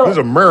 So this is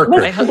America.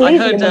 I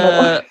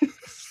heard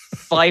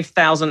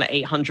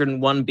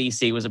 5,801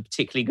 BC was a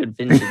particularly good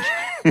vintage.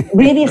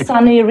 Really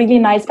sunny, really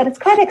nice, but it's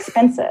quite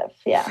expensive.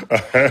 Yeah.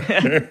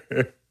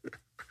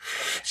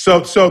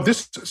 So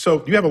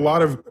you have a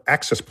lot of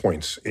access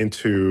points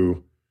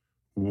into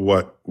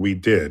what we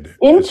did.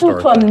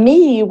 For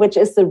me, which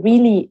is the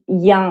really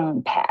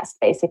young past,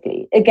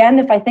 basically. Again,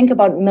 if I think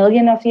about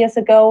million of years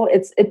ago,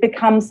 it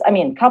becomes,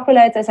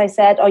 coprolites, as I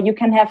said, or you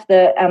can have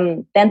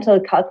the dental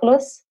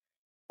calculus,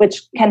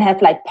 which can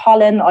have like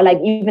pollen or like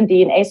even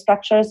DNA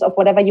structures of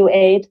whatever you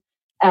ate.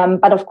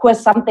 But of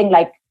course, something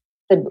like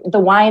the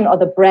wine or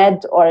the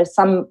bread or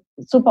some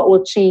super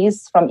old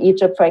cheese from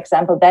Egypt, for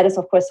example, that is,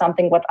 of course,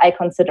 something what I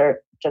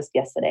consider from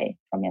yesterday,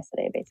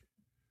 basically.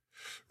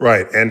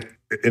 Right. And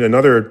in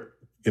another,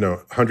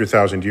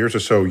 100,000 years or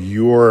so,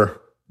 your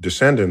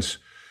descendants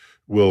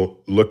will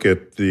look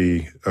at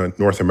the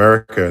North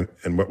America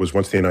and what was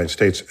once the United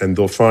States, and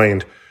they'll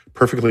find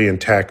perfectly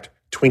intact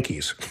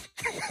Twinkies.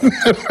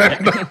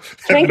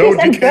 Twinkies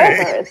and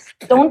burgers.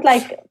 Don't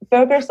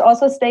burgers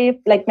also stay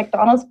like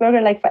McDonald's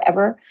burger like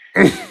forever?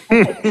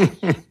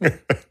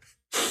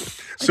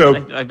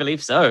 So I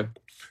believe so.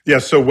 Yeah,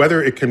 so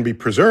whether it can be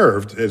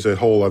preserved is a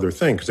whole other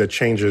thing because that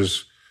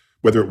changes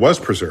whether it was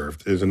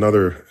preserved is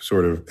another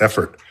sort of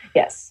effort.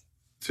 Yes.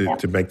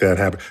 To make that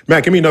happen.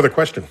 Matt, give me another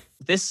question.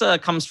 This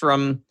comes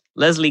from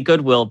Leslie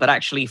Goodwill, but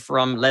actually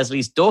from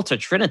Leslie's daughter,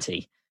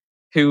 Trinity,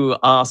 who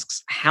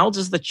asks, how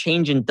does the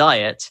change in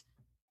diet,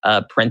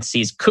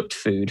 parentheses, cooked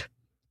food,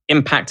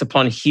 impact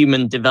upon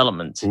human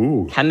development?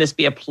 Ooh. Can this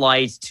be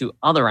applied to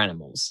other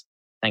animals?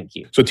 Thank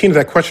you. So, Tina,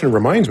 that question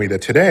reminds me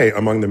that today,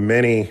 among the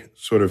many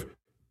sort of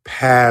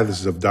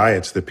paths of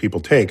diets that people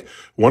take,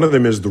 one of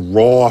them is the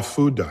raw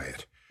food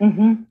diet.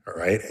 Mm-hmm. All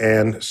right.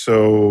 And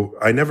so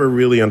I never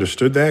really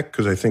understood that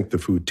because I think the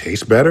food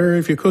tastes better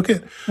if you cook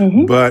it.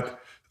 Mm-hmm. But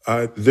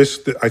I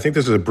think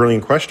this is a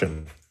brilliant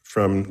question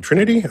from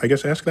Trinity, I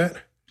guess, ask that.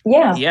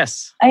 Yeah.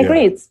 Yes. I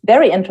agree. It's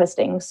very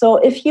interesting. So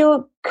if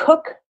you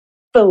cook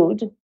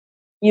food,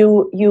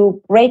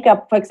 you break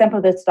up, for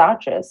example, the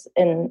starches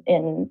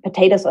in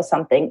potatoes or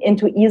something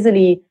into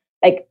easily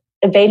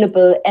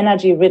available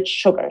energy-rich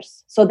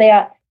sugars. So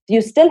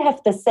you still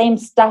have the same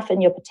stuff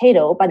in your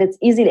potato, but it's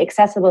easily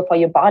accessible for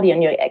your body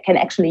and you can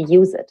actually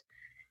use it.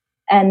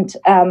 And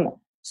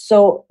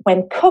so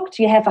when cooked,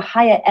 you have a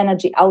higher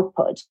energy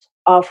output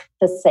of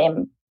the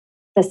same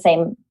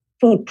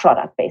food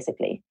product,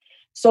 basically.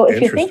 So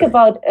if you think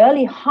about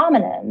early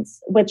hominins,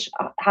 which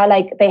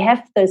are they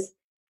have this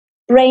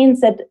brains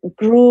that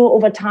grew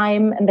over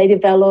time and they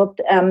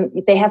developed,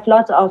 they have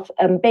lots of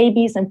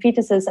babies and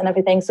fetuses and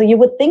everything. So you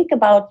would think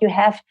about you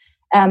have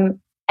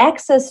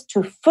access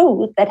to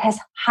food that has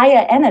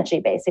higher energy,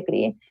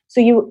 basically. So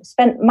you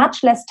spend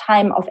much less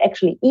time of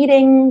actually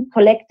eating,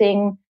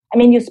 collecting. I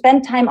mean, you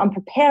spend time on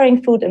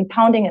preparing food and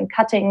pounding and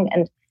cutting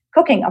and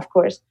cooking, of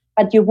course,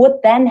 but you would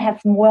then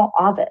have more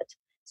of it.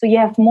 So you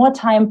have more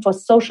time for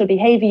social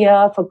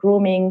behavior, for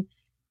grooming.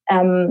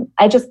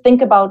 I just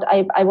think about,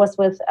 I was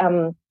with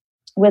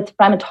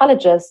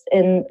primatologists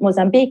in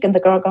Mozambique in the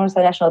Gorongosa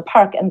National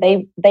Park, and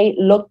they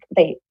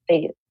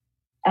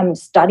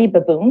study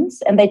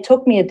baboons, and they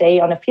took me a day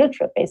on a field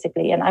trip,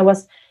 basically, and I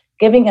was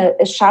giving a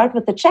chart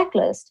with the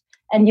checklist,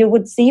 and you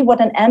would see what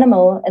an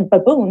animal, a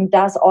baboon,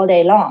 does all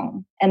day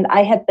long. And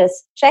I had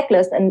this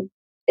checklist, and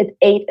it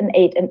ate and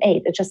ate and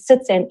ate. It just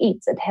sits there and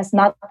eats. It has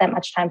not that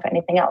much time for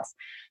anything else.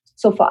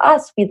 So for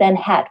us, we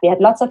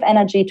had lots of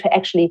energy to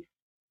actually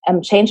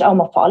change our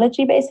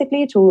morphology,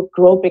 basically, to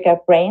grow bigger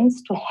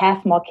brains, to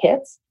have more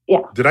kids.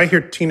 Yeah. Did I hear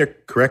Tina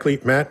correctly,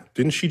 Matt?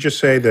 Didn't she just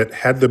say that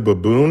had the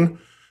baboon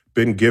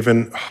been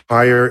given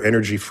higher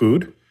energy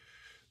food,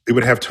 it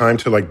would have time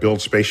to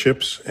build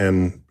spaceships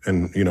and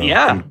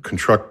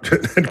construct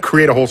and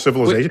create a whole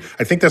civilization?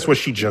 I think that's what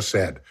she just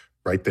said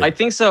right there. I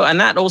think so. And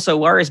that also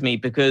worries me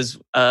because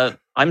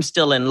I'm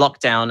still in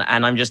lockdown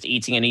and I'm just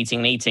eating and eating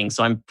and eating.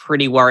 So I'm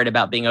pretty worried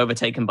about being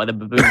overtaken by the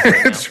baboons.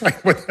 That's right,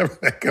 whatever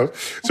that goes.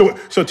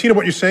 So Tina,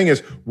 what you're saying is,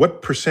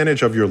 what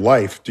percentage of your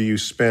life do you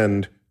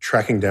spend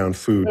tracking down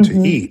food to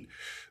eat?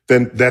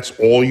 Then that's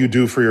all you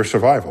do for your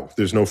survival.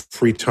 There's no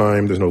free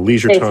time. There's no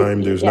leisure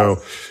time. There's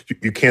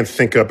you can't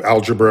think up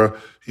algebra.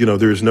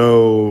 There's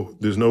no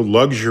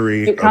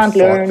luxury you can't of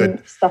thought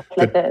learn stuff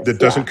like this. That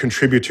doesn't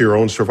contribute to your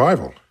own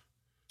survival.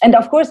 And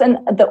of course, and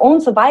the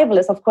own survival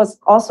is, of course,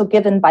 also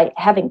given by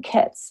having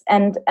kids.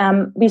 And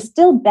we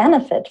still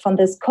benefit from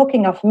this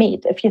cooking of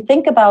meat. If you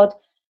think about,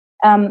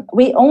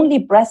 we only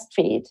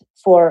breastfeed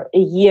for a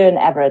year on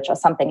average or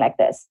something like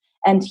this.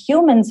 And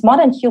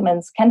modern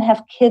humans can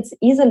have kids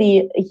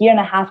easily a year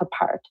and a half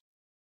apart.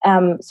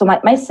 So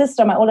my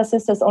older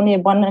sister is only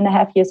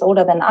 1.5 years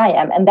older than I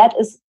am. And that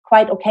is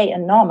quite okay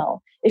and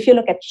normal. If you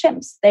look at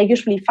chimps, they're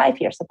usually 5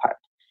 years apart.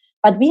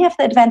 But we have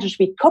the advantage,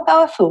 we cook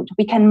our food,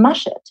 we can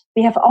mush it.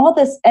 We have all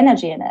this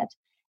energy in it.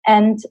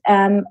 And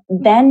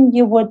then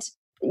you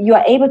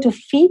are able to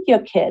feed your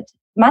kid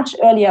much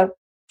earlier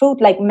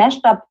food like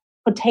mashed up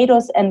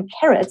potatoes and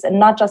carrots, and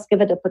not just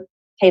give it a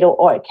potato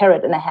or a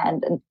carrot in a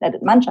hand and let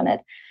it munch on it.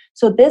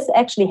 So this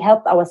actually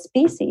helped our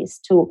species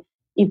to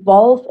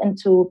evolve and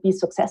to be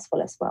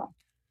successful as well.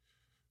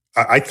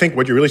 I think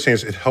what you're really saying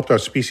is it helped our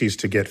species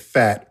to get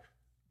fat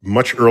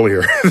much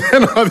earlier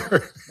than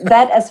other.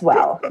 That as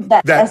well.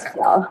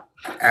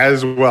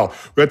 As well.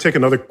 We're going to take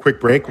another quick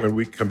break. When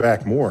we come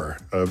back, more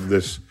of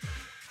this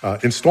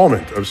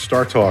installment of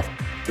Star Talk,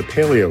 the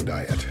Paleo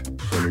Diet,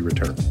 when we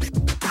return.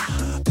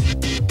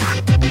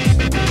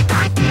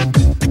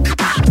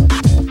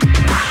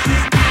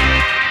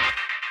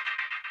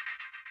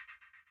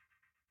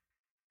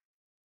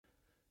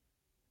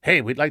 Hey,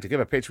 we'd like to give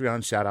a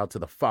Patreon shout-out to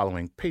the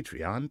following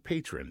Patreon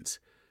patrons: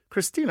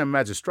 Christina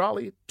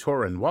Magistrali,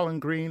 Torin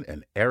Wallengreen,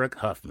 and Eric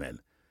Huffman.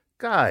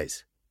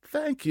 Guys,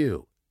 thank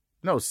you.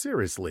 No,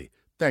 seriously,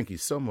 thank you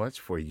so much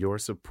for your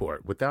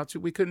support. Without you,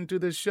 we couldn't do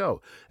this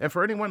show. And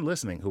for anyone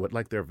listening who would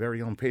like their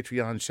very own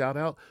Patreon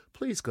shout-out,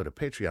 please go to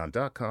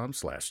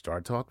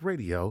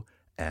patreon.com/StarTalkRadio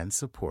and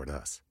support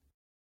us.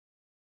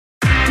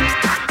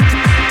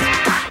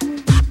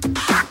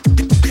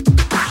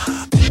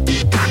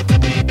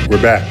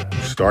 We're back.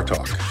 Star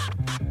Talk.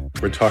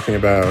 We're talking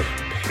about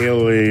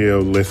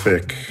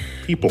Paleolithic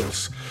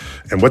peoples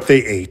and what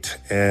they ate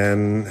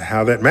and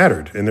how that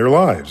mattered in their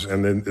lives,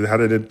 and then how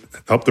did it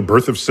help the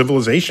birth of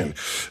civilization.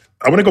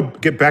 I want to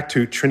get back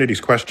to Trinity's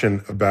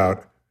question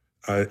about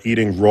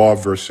eating raw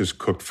versus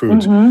cooked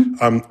foods.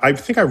 I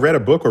think I read a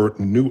book or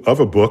knew of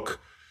a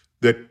book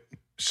that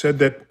said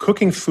that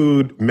cooking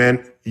food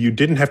meant you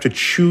didn't have to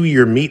chew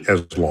your meat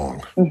as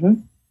long. Mm-hmm.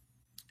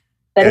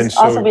 That is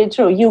also very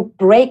true. You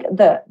break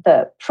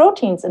the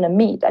proteins in the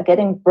meat are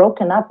getting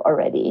broken up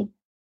already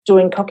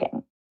during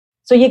cooking.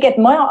 So you get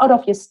more out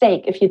of your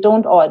steak if you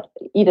don't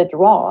eat it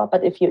raw,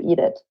 but if you eat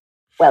it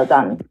well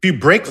done. If you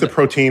break the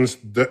proteins,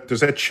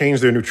 does that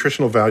change their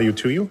nutritional value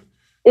to you?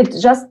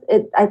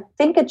 I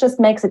think it just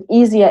makes it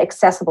easier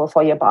accessible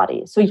for your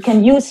body. So you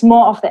can use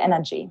more of the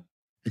energy.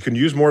 You can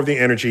use more of the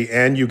energy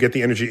and you get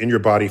the energy in your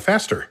body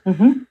faster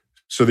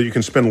so that you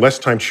can spend less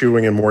time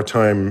chewing and more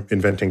time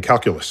inventing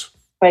calculus.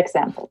 For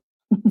example.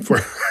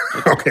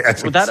 Okay.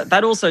 Well,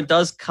 that also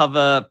does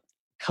cover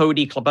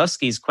Cody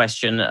Klobowski's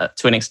question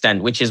to an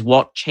extent, which is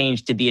what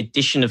change did the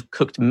addition of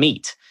cooked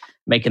meat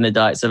make in the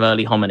diets of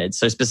early hominids?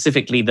 So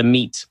specifically the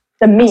meat.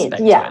 The meat,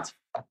 yeah.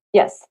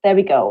 Yes, there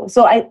we go.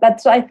 So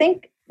I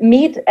think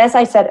meat, as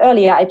I said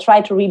earlier, I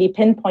try to really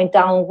pinpoint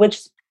down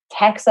which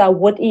taxa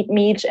would eat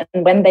meat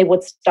and when they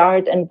would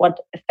start and what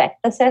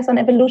effect this has on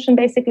evolution,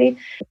 basically.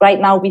 Right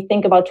now, we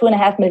think about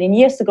 2.5 million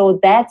years ago,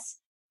 that's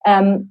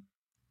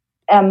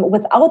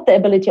without the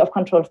ability of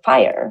controlled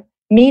fire.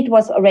 Meat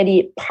was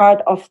already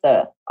part of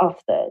the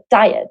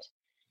diet.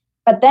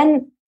 But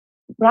then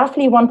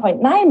roughly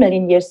 1.9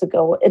 million years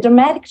ago, a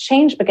dramatic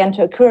change began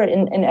to occur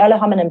in early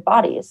hominin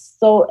bodies.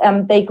 So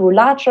they grew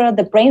larger,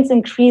 the brains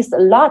increased a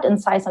lot in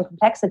size and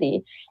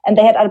complexity, and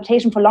they had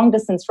adaptation for long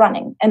distance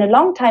running. And a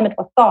long time it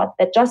was thought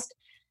that just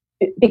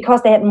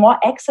because they had more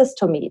access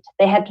to meat,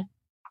 they had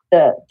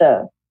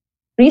the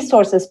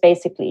resources,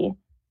 basically,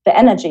 the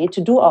energy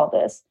to do all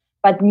this.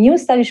 But new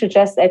studies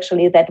suggest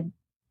actually that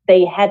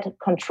they had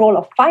control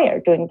of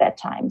fire during that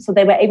time. So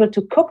they were able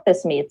to cook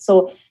this meat.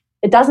 So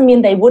it doesn't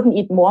mean they wouldn't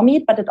eat more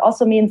meat, but it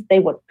also means they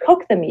would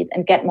cook the meat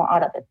and get more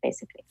out of it,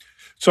 basically.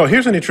 So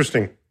here's an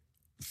interesting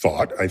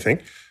thought, I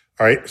think.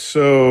 All right.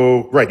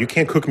 So, you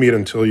can't cook meat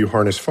until you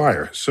harness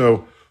fire.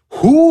 So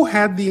who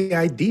had the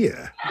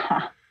idea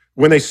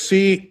when they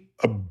see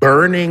a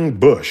burning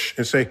bush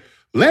and say,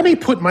 let me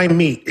put my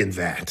meat in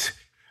that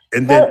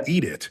and then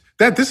eat it?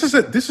 This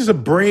is a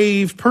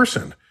brave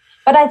person.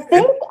 But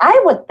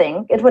I would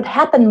think it would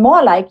happen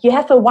more like you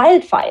have a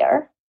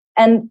wildfire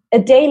and a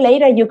day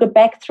later you go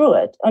back through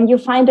it and you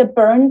find a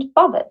burned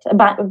bovet,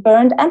 a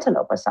burned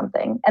antelope or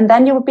something. And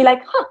then you would be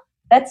like,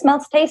 that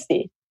smells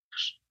tasty.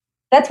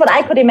 That's what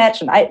I could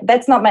imagine.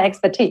 That's not my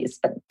expertise.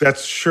 But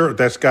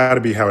that's got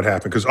to be how it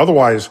happened. Because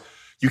otherwise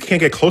you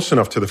can't get close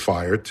enough to the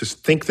fire to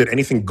think that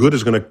anything good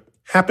is going to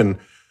happen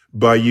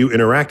by you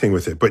interacting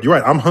with it. But you're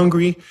right. I'm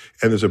hungry,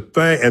 and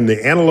and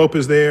the antelope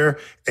is there,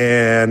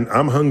 and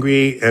I'm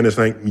hungry, and it's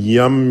like,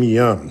 yum,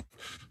 yum.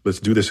 Let's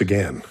do this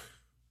again.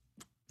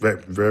 Very,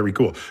 very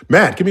cool.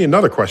 Matt, give me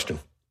another question.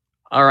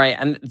 All right.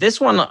 And this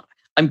one,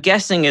 I'm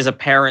guessing, is a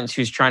parent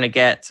who's trying to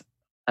get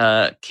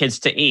kids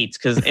to eat,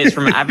 because it's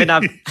from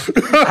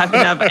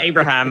Abhinav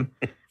Abraham.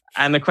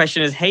 And the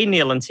question is, hey,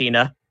 Neil and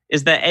Tina,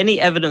 is there any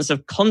evidence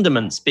of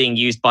condiments being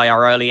used by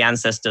our early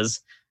ancestors?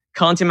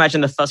 Can't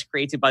imagine the fuss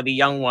created by the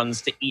young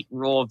ones to eat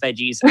raw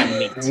veggies and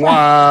meat.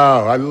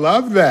 Wow, I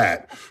love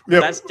that. Yeah,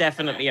 that's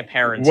definitely a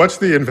parent. What's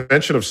the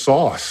invention of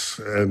sauce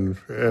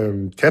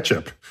and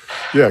ketchup?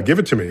 Yeah, give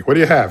it to me. What do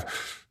you have?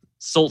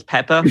 Salt,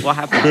 pepper. What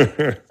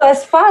happened? So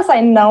as far as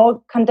I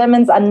know,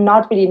 condiments are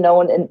not really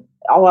known in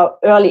our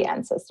early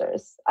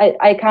ancestors.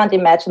 I can't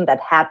imagine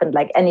that happened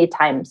like any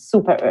time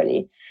super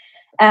early.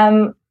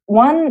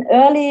 One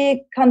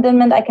early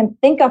condiment I can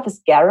think of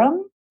is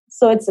garum.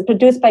 So it's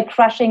produced by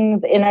crushing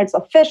the innards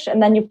of fish, and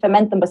then you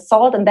ferment them with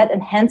salt, and that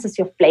enhances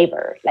your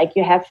flavor. Like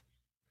you have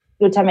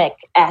glutamic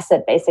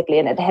acid, basically,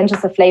 and it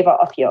enhances the flavor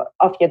of your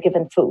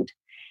given food.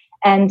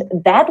 And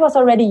that was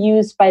already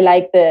used by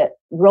like the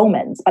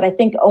Romans, but I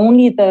think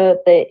only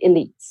the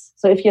elites.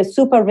 So if you're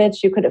super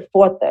rich, you could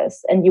afford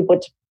this, and you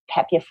would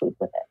pep your food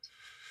with it.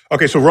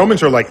 Okay, so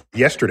Romans are like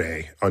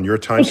yesterday on your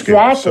time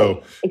scale.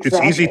 So it's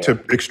easy to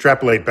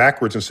extrapolate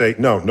backwards and say,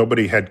 no,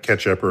 nobody had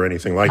ketchup or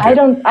anything like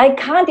it. I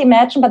can't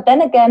imagine, but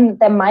then again,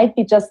 there might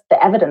be just the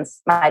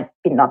evidence might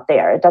be not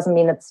there. It doesn't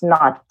mean it's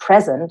not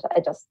present.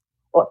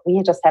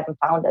 We just haven't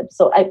found it.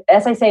 So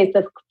as I say,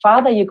 the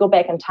farther you go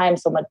back in time,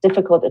 so much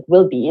difficult it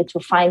will be to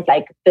find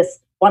like this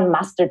one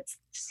mustard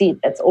seed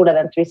that's older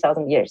than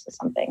 3,000 years or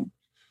something.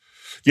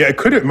 Yeah,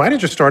 it might have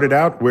just started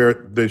out where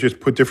they just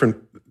put different,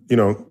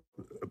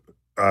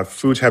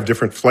 foods have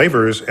different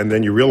flavors, and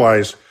then you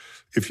realize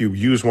if you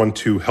use one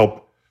to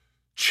help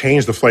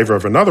change the flavor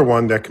of another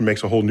one, that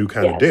makes a whole new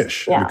kind of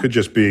dish. Yeah. It could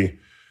just be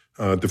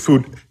the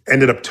food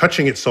ended up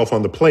touching itself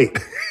on the plate.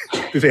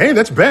 You say, hey,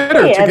 that's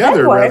better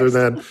together rather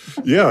than,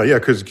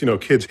 because,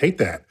 kids hate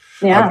that.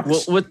 Yeah.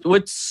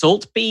 Would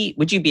salt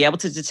would you be able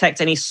to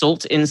detect any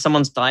salt in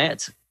someone's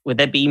diet? Would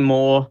there be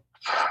more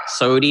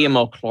sodium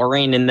or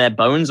chlorine in their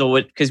bones,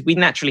 because we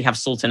naturally have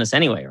salt in us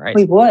anyway, right?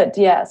 We would,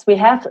 yes. We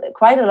have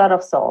quite a lot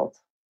of salt.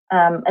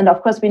 And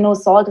of course, we know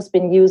salt has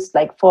been used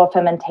like for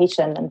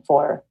fermentation and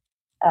for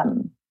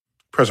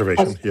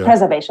preservation.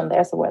 Preservation,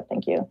 there's the word,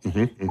 thank you.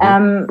 Mm-hmm,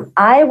 mm-hmm.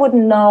 I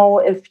wouldn't know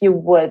if you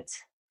would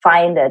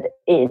find it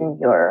in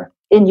your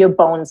in your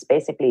bones,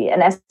 basically.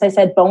 And as I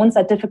said, bones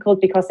are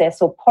difficult because they're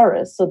so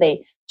porous. So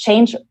they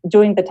change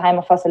during the time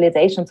of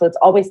fossilization. So it's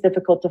always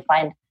difficult to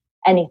find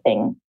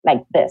anything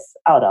like this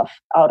out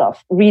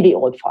of really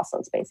old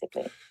fossils,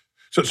 basically.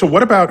 So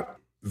what about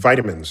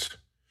vitamins?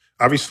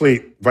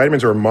 Obviously,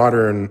 vitamins are a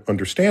modern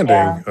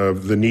understanding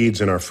of the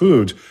needs in our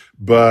foods,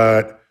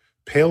 but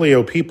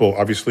paleo people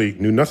obviously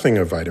knew nothing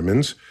of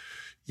vitamins.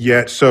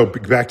 Yet, so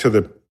back to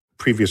the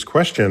previous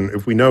question,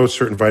 if we know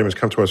certain vitamins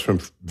come to us from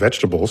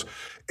vegetables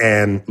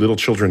and little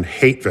children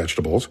hate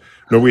vegetables,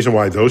 no reason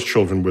why those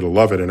children would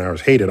love it and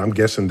ours hate it. I'm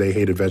guessing they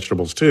hated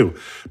vegetables too,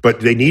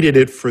 but they needed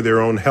it for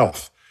their own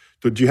health.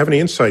 Do you have any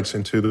insights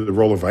into the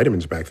role of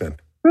vitamins back then?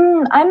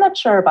 I'm not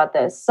sure about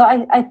this. So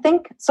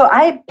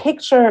I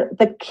picture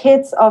the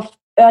kids of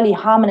early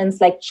hominins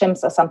like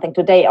chimps or something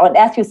today, or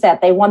as you said,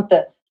 they want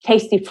the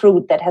tasty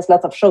fruit that has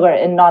lots of sugar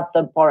and not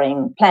the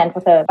boring plant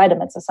with the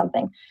vitamins or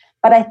something.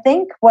 But I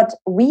think what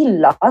we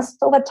lost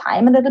over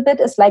time a little bit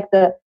is like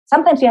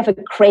sometimes you have a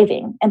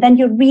craving and then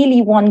you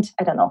really want,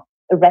 I don't know,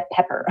 a red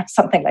pepper or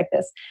something like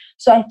this.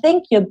 So I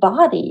think your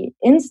body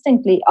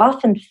instinctively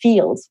often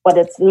feels what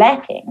it's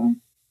lacking.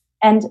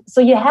 And so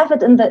you have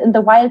it in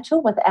the wild too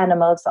with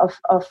animals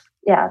of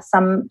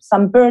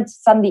some birds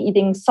suddenly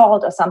eating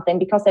salt or something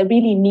because they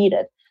really need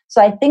it.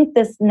 So I think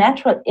this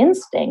natural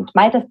instinct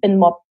might have been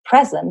more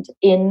present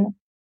in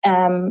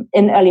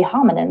early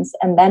hominins,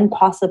 and then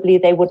possibly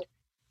they would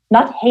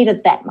not hate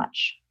it that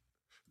much.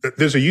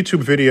 There's a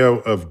YouTube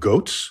video of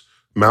goats,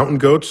 mountain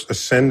goats,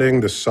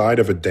 ascending the side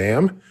of a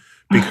dam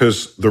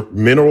because the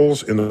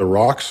minerals in the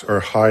rocks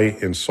are high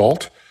in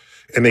salt.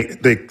 And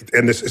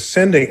and this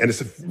ascending, and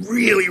it's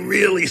really,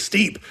 really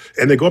steep.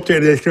 And they go up there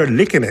and they start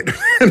licking it.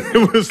 And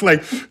it was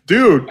like,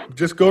 dude,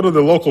 just go to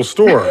the local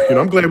store.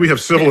 I'm glad we have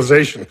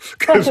civilization.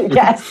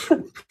 Yes.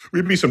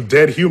 We'd be some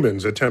dead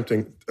humans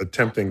attempting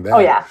that. Oh,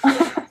 yeah.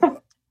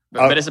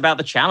 But it's about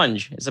the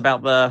challenge. It's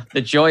about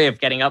the joy of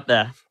getting up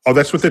there. Oh,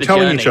 that's what they're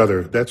telling each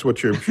other. That's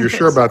what you're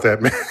sure about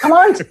that, man. Come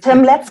on,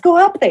 Tim, let's go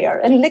up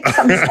there and lick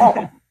some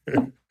salt.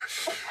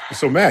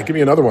 So, Matt, give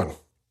me another one.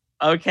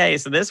 Okay,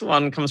 so this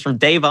one comes from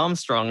Dave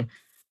Armstrong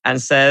and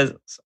says,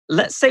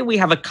 let's say we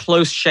have a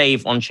close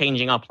shave on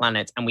changing our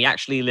planet and we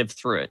actually live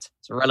through it.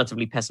 It's a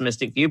relatively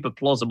pessimistic view, but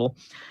plausible.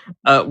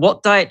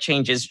 What diet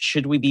changes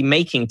should we be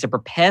making to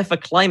prepare for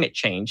climate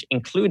change,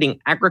 including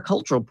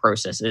agricultural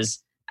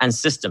processes and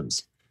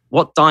systems?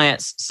 What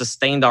diets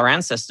sustained our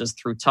ancestors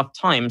through tough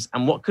times,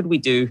 and what could we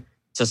do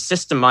to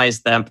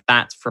systemize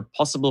that for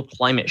possible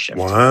climate shift?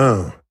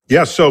 Wow.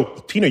 Yeah,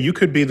 so Tina, you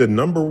could be the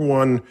number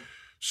one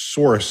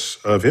source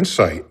of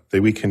insight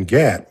that we can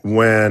get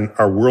when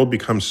our world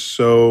becomes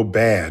so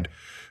bad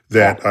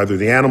that either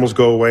the animals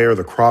go away or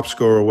the crops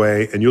go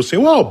away. And you'll say,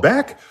 well,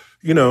 back,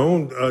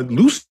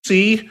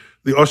 Lucy,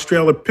 the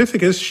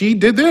Australopithecus, she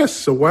did this.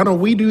 So why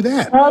don't we do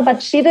that? Well,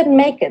 but she didn't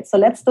make it. So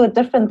let's do it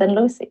different than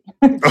Lucy.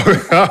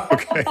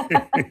 Okay.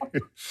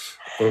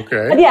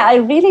 Okay. But yeah, I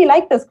really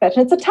like this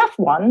question. It's a tough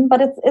one, but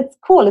it's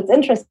cool. It's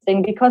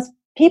interesting because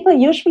people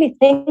usually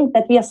think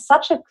that we are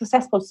such a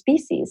successful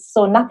species,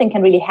 so nothing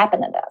can really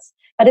happen in us.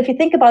 But if you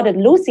think about it,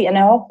 Lucy and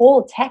her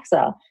whole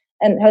taxa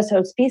and her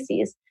whole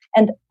species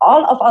and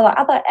all of our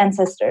other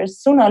ancestors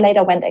sooner or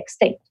later went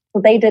extinct.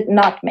 So they did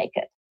not make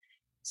it.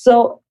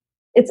 So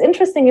it's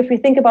interesting if we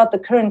think about the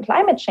current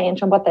climate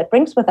change and what that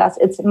brings with us,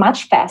 it's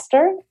much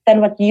faster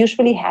than what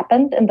usually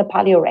happened in the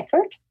paleo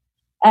record.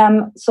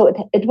 So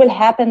it will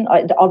happen, or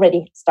it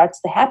already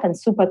starts to happen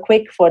super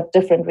quick for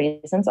different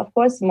reasons, of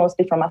course,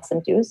 mostly from us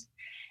induced.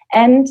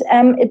 And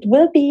it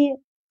will be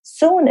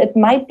soon, it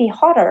might be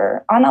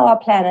hotter on our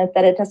planet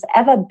than it has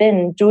ever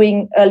been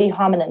during early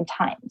hominin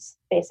times,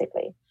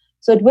 basically.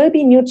 So it will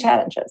be new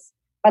challenges.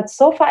 But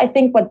so far, I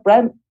think what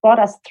brought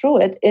us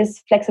through it is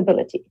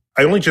flexibility.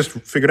 I only just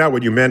figured out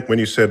what you meant when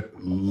you said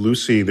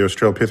Lucy, the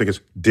Australopithecus,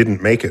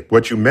 didn't make it.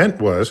 What you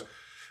meant was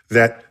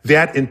that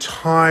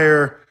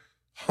entire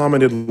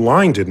hominid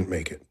line didn't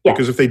make it. Yeah.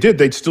 Because if they did,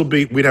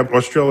 we'd have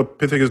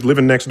Australopithecus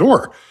living next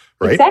door,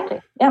 right? Exactly,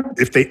 yeah.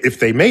 If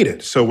they made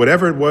it. So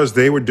whatever it was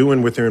they were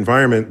doing with their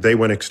environment, they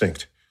went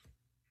extinct.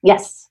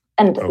 Yes,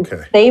 and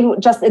they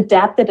just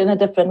adapted in a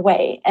different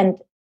way. And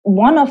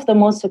one of the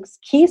most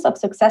keys of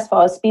success for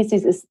our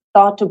species is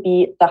thought to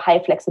be the high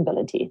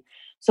flexibility.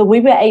 So we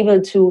were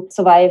able to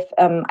survive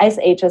ice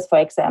ages, for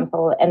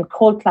example, and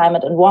cold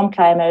climate and warm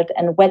climate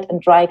and wet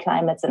and dry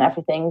climates and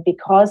everything,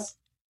 because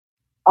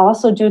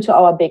also due to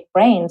our big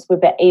brains, we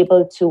were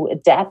able to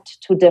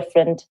adapt to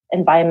different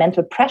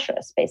environmental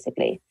pressures,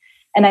 basically.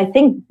 And I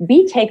think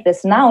we take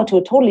this now to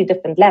a totally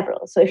different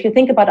level. So if you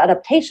think about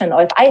adaptation,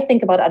 or if I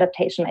think about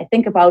adaptation, I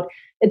think about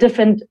a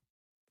different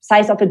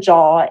size of a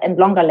jaw and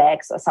longer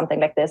legs or something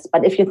like this.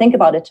 But if you think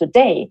about it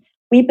today,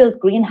 we build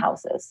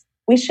greenhouses.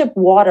 We ship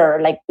water,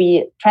 like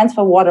we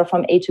transfer water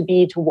from A to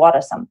B to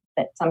water some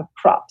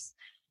crops.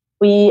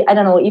 We,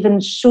 even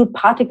shoot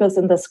particles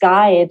in the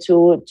sky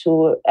to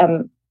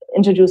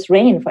introduce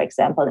rain, for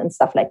example, and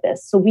stuff like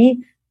this. So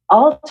we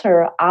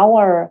alter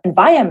our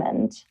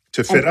environment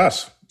to fit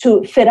us.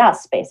 To fit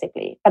us,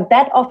 basically. But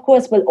that, of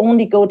course, will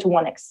only go to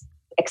one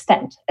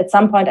extent. At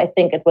some point, I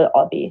think it will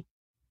all be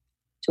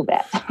too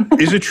bad.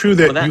 Is it true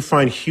that you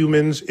find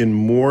humans in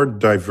more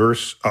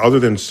diverse, other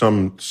than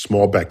some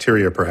small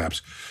bacteria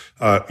perhaps,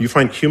 you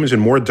find humans in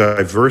more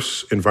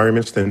diverse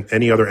environments than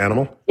any other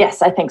animal?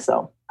 Yes, I think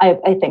so.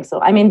 I think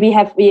so. I mean,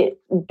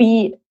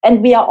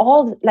 we are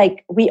all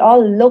like, we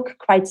all look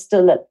quite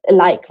still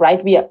alike,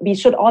 right? We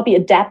should all be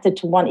adapted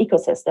to one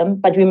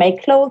ecosystem, but we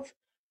make clothes,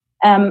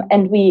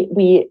 and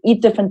we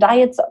eat different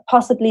diets,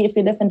 possibly if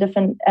we live in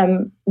different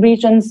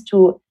regions,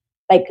 to,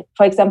 like,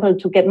 for example,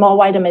 to get more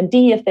vitamin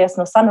D if there's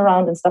no sun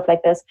around and stuff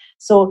like this.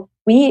 So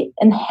we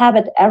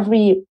inhabit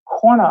every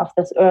corner of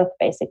this earth,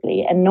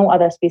 basically, and no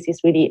other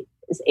species really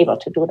is able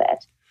to do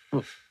that.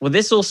 Well,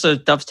 this also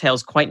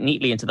dovetails quite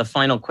neatly into the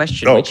final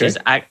question, which is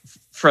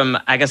from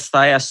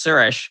Agasthaya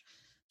Suresh,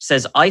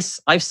 says,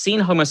 I've seen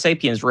Homo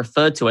sapiens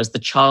referred to as the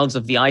childs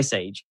of the Ice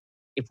Age.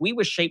 If we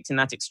were shaped in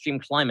that extreme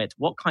climate,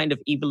 what kind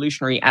of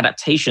evolutionary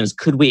adaptations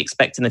could we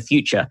expect in the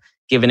future,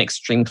 given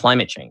extreme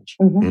climate change?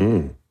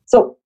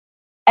 So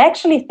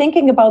actually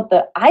thinking about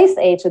the Ice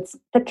Age,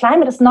 the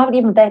climate is not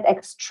even that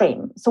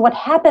extreme. So what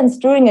happens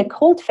during a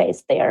cold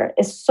phase there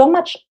is so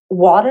much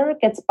water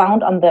gets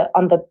bound on the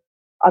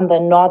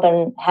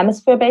northern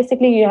hemisphere.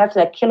 Basically, you have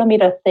like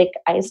kilometer thick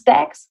ice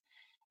stacks,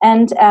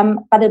 and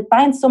but it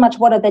binds so much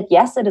water that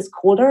yes, it is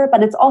colder,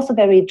 but it's also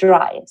very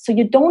dry. So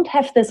you don't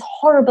have this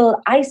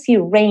horrible icy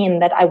rain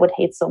that I would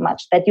hate so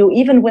much, that you,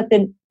 even with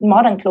the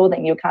modern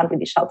clothing, you can't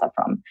really shelter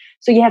from.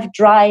 So you have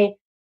dry,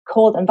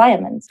 cold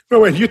environments. Oh,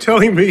 wait, you're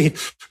telling me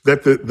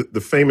that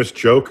the famous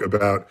joke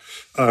about,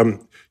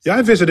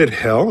 I visited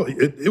hell.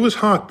 It was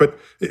hot, but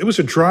it was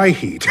a dry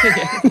heat.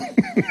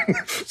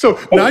 So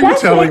now you're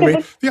telling me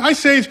the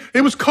Ice Age,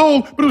 it was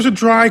cold, but it was a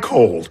dry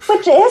cold.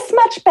 Which is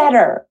much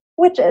better.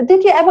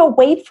 Did you ever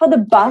wait for the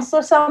bus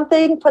or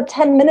something for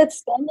 10 minutes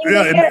standing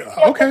there?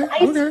 Okay.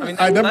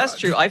 I mean, that's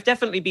true. I've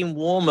definitely been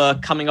warmer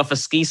coming off a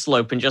ski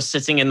slope and just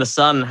sitting in the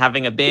sun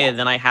having a beer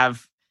than I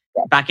have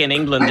back in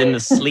England in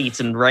the sleet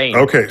and rain.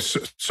 Okay,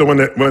 so when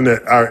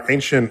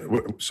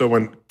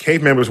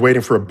caveman was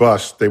waiting for a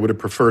bus, they would have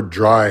preferred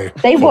dry.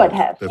 They would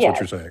have. That's what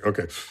you're saying.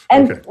 Okay.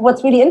 And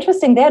what's really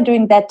interesting there,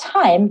 during that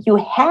time, you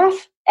have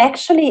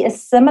actually a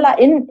similar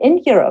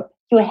in Europe.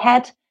 You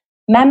had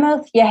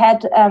mammoth, you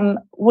had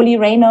woolly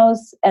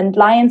rhinos and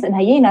lions and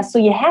hyenas. So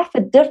you have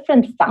a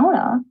different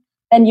fauna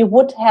than you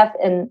would have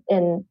in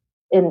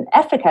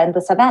Africa, in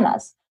the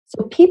savannas.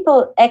 So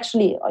people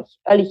actually,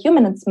 early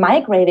humans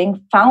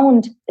migrating,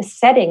 found a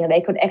setting they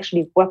could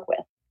actually work with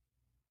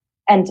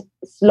and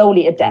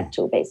slowly adapt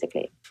to,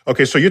 basically.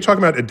 Okay, so you're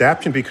talking about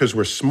adaptation because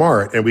we're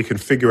smart and we can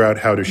figure out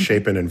how to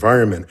shape an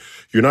environment.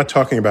 You're not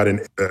talking about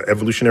an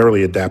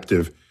evolutionarily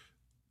adaptive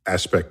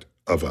aspect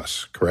of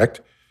us, correct?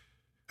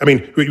 I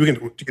mean,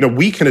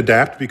 we can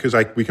adapt because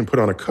we can put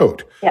on a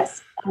coat.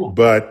 Yes.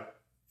 But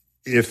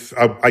if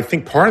I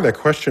think part of that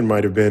question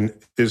might have been,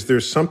 is there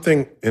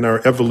something in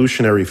our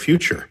evolutionary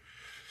future?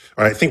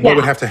 I think what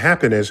would have to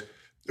happen is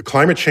the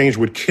climate change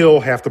would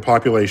kill half the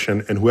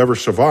population, and whoever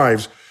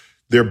survives,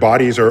 their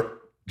bodies are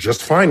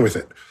just fine with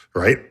it,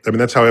 right? I mean,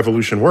 that's how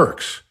evolution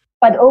works.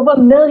 But over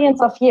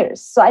millions of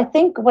years. So I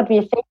think what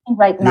we're facing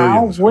right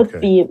now is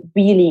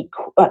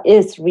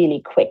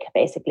really quick,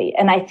 basically.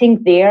 And I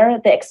think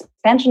the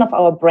expansion of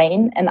our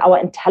brain and our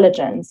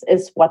intelligence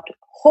is what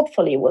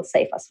hopefully will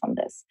save us from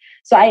this.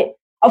 So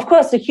of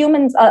course, the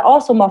humans are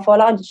also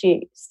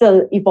morphologically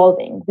still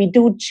evolving. We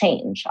do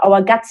change.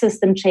 Our gut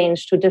system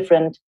changed to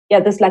different,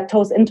 this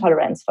lactose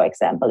intolerance, for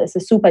example, is a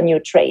super new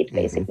trait,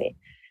 basically.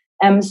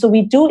 So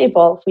we do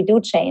evolve, we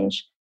do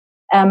change.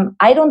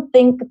 I don't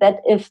think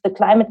that if the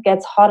climate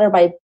gets hotter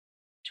by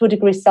 2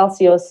 degrees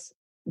Celsius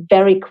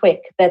very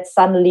quick, that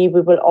suddenly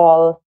we will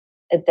all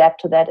adapt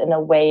to that in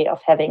a way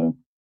of having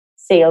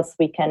sails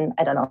we can,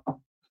 I don't know,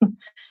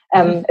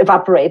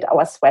 evaporate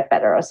our sweat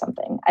better or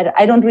something.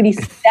 I don't really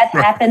see that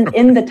happen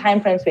in the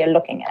timeframes we are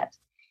looking at.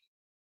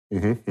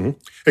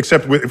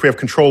 Except if we have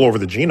control over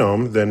the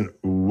genome, then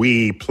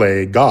we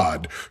play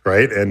God,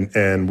 right?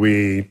 And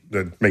we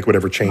make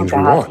whatever change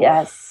we want.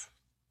 Yes.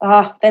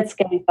 That's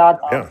scary thought.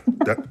 Yeah.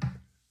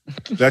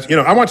 That's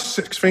I want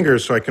 6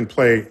 fingers so I can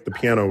play the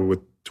piano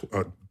with,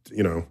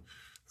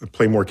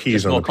 play more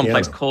keys on the piano. More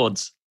complex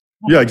chords.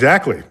 Yeah,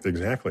 exactly.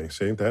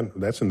 See,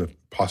 that's in the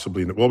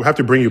possibly. We'll have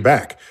to bring you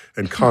back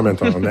and comment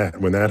on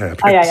that when that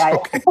happens.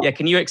 Okay. Yeah,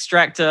 can you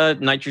extract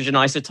nitrogen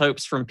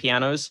isotopes from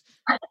pianos?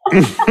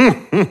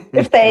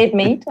 If they ate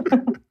meat.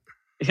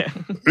 Yeah.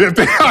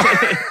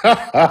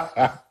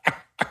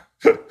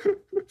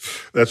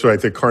 That's right.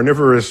 The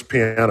carnivorous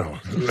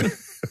piano.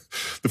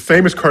 The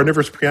famous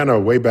carnivorous piano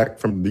way back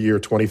from the year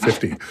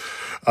 2050.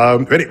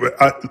 Anyway,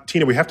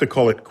 Tina, we have to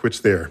call it quits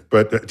there.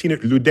 But Tina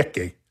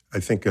Luedecke, I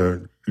think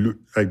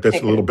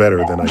that's a little better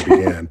than I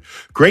began.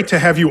 Great to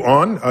have you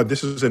on.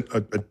 This is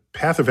a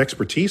path of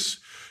expertise.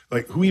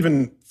 Like, who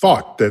even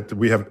thought that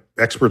we have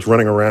experts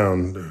running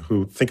around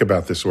who think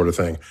about this sort of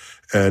thing?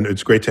 And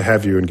it's great to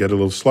have you and get a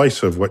little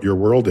slice of what your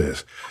world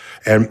is.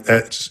 And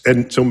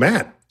so,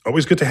 Matt,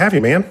 always good to have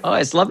you, man. Oh,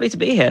 it's lovely to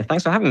be here.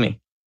 Thanks for having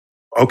me.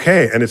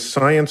 Okay, and it's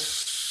Science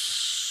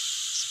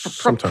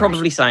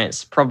Probably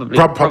science. Probably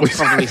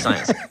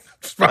science.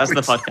 That's the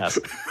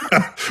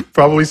podcast.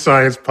 Probably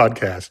Science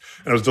Podcast.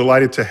 And I was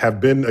delighted to have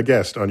been a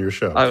guest on your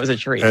show. Oh, it was a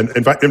treat. And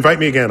invite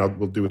me again.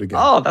 We'll do it again.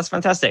 Oh, that's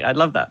fantastic. I'd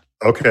love that.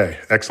 Okay,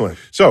 excellent.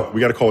 So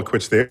we got to call it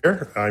quits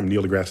there. I'm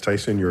Neil deGrasse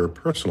Tyson, your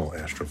personal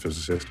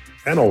astrophysicist.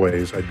 And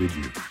always, I bid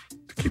you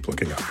to keep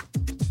looking up.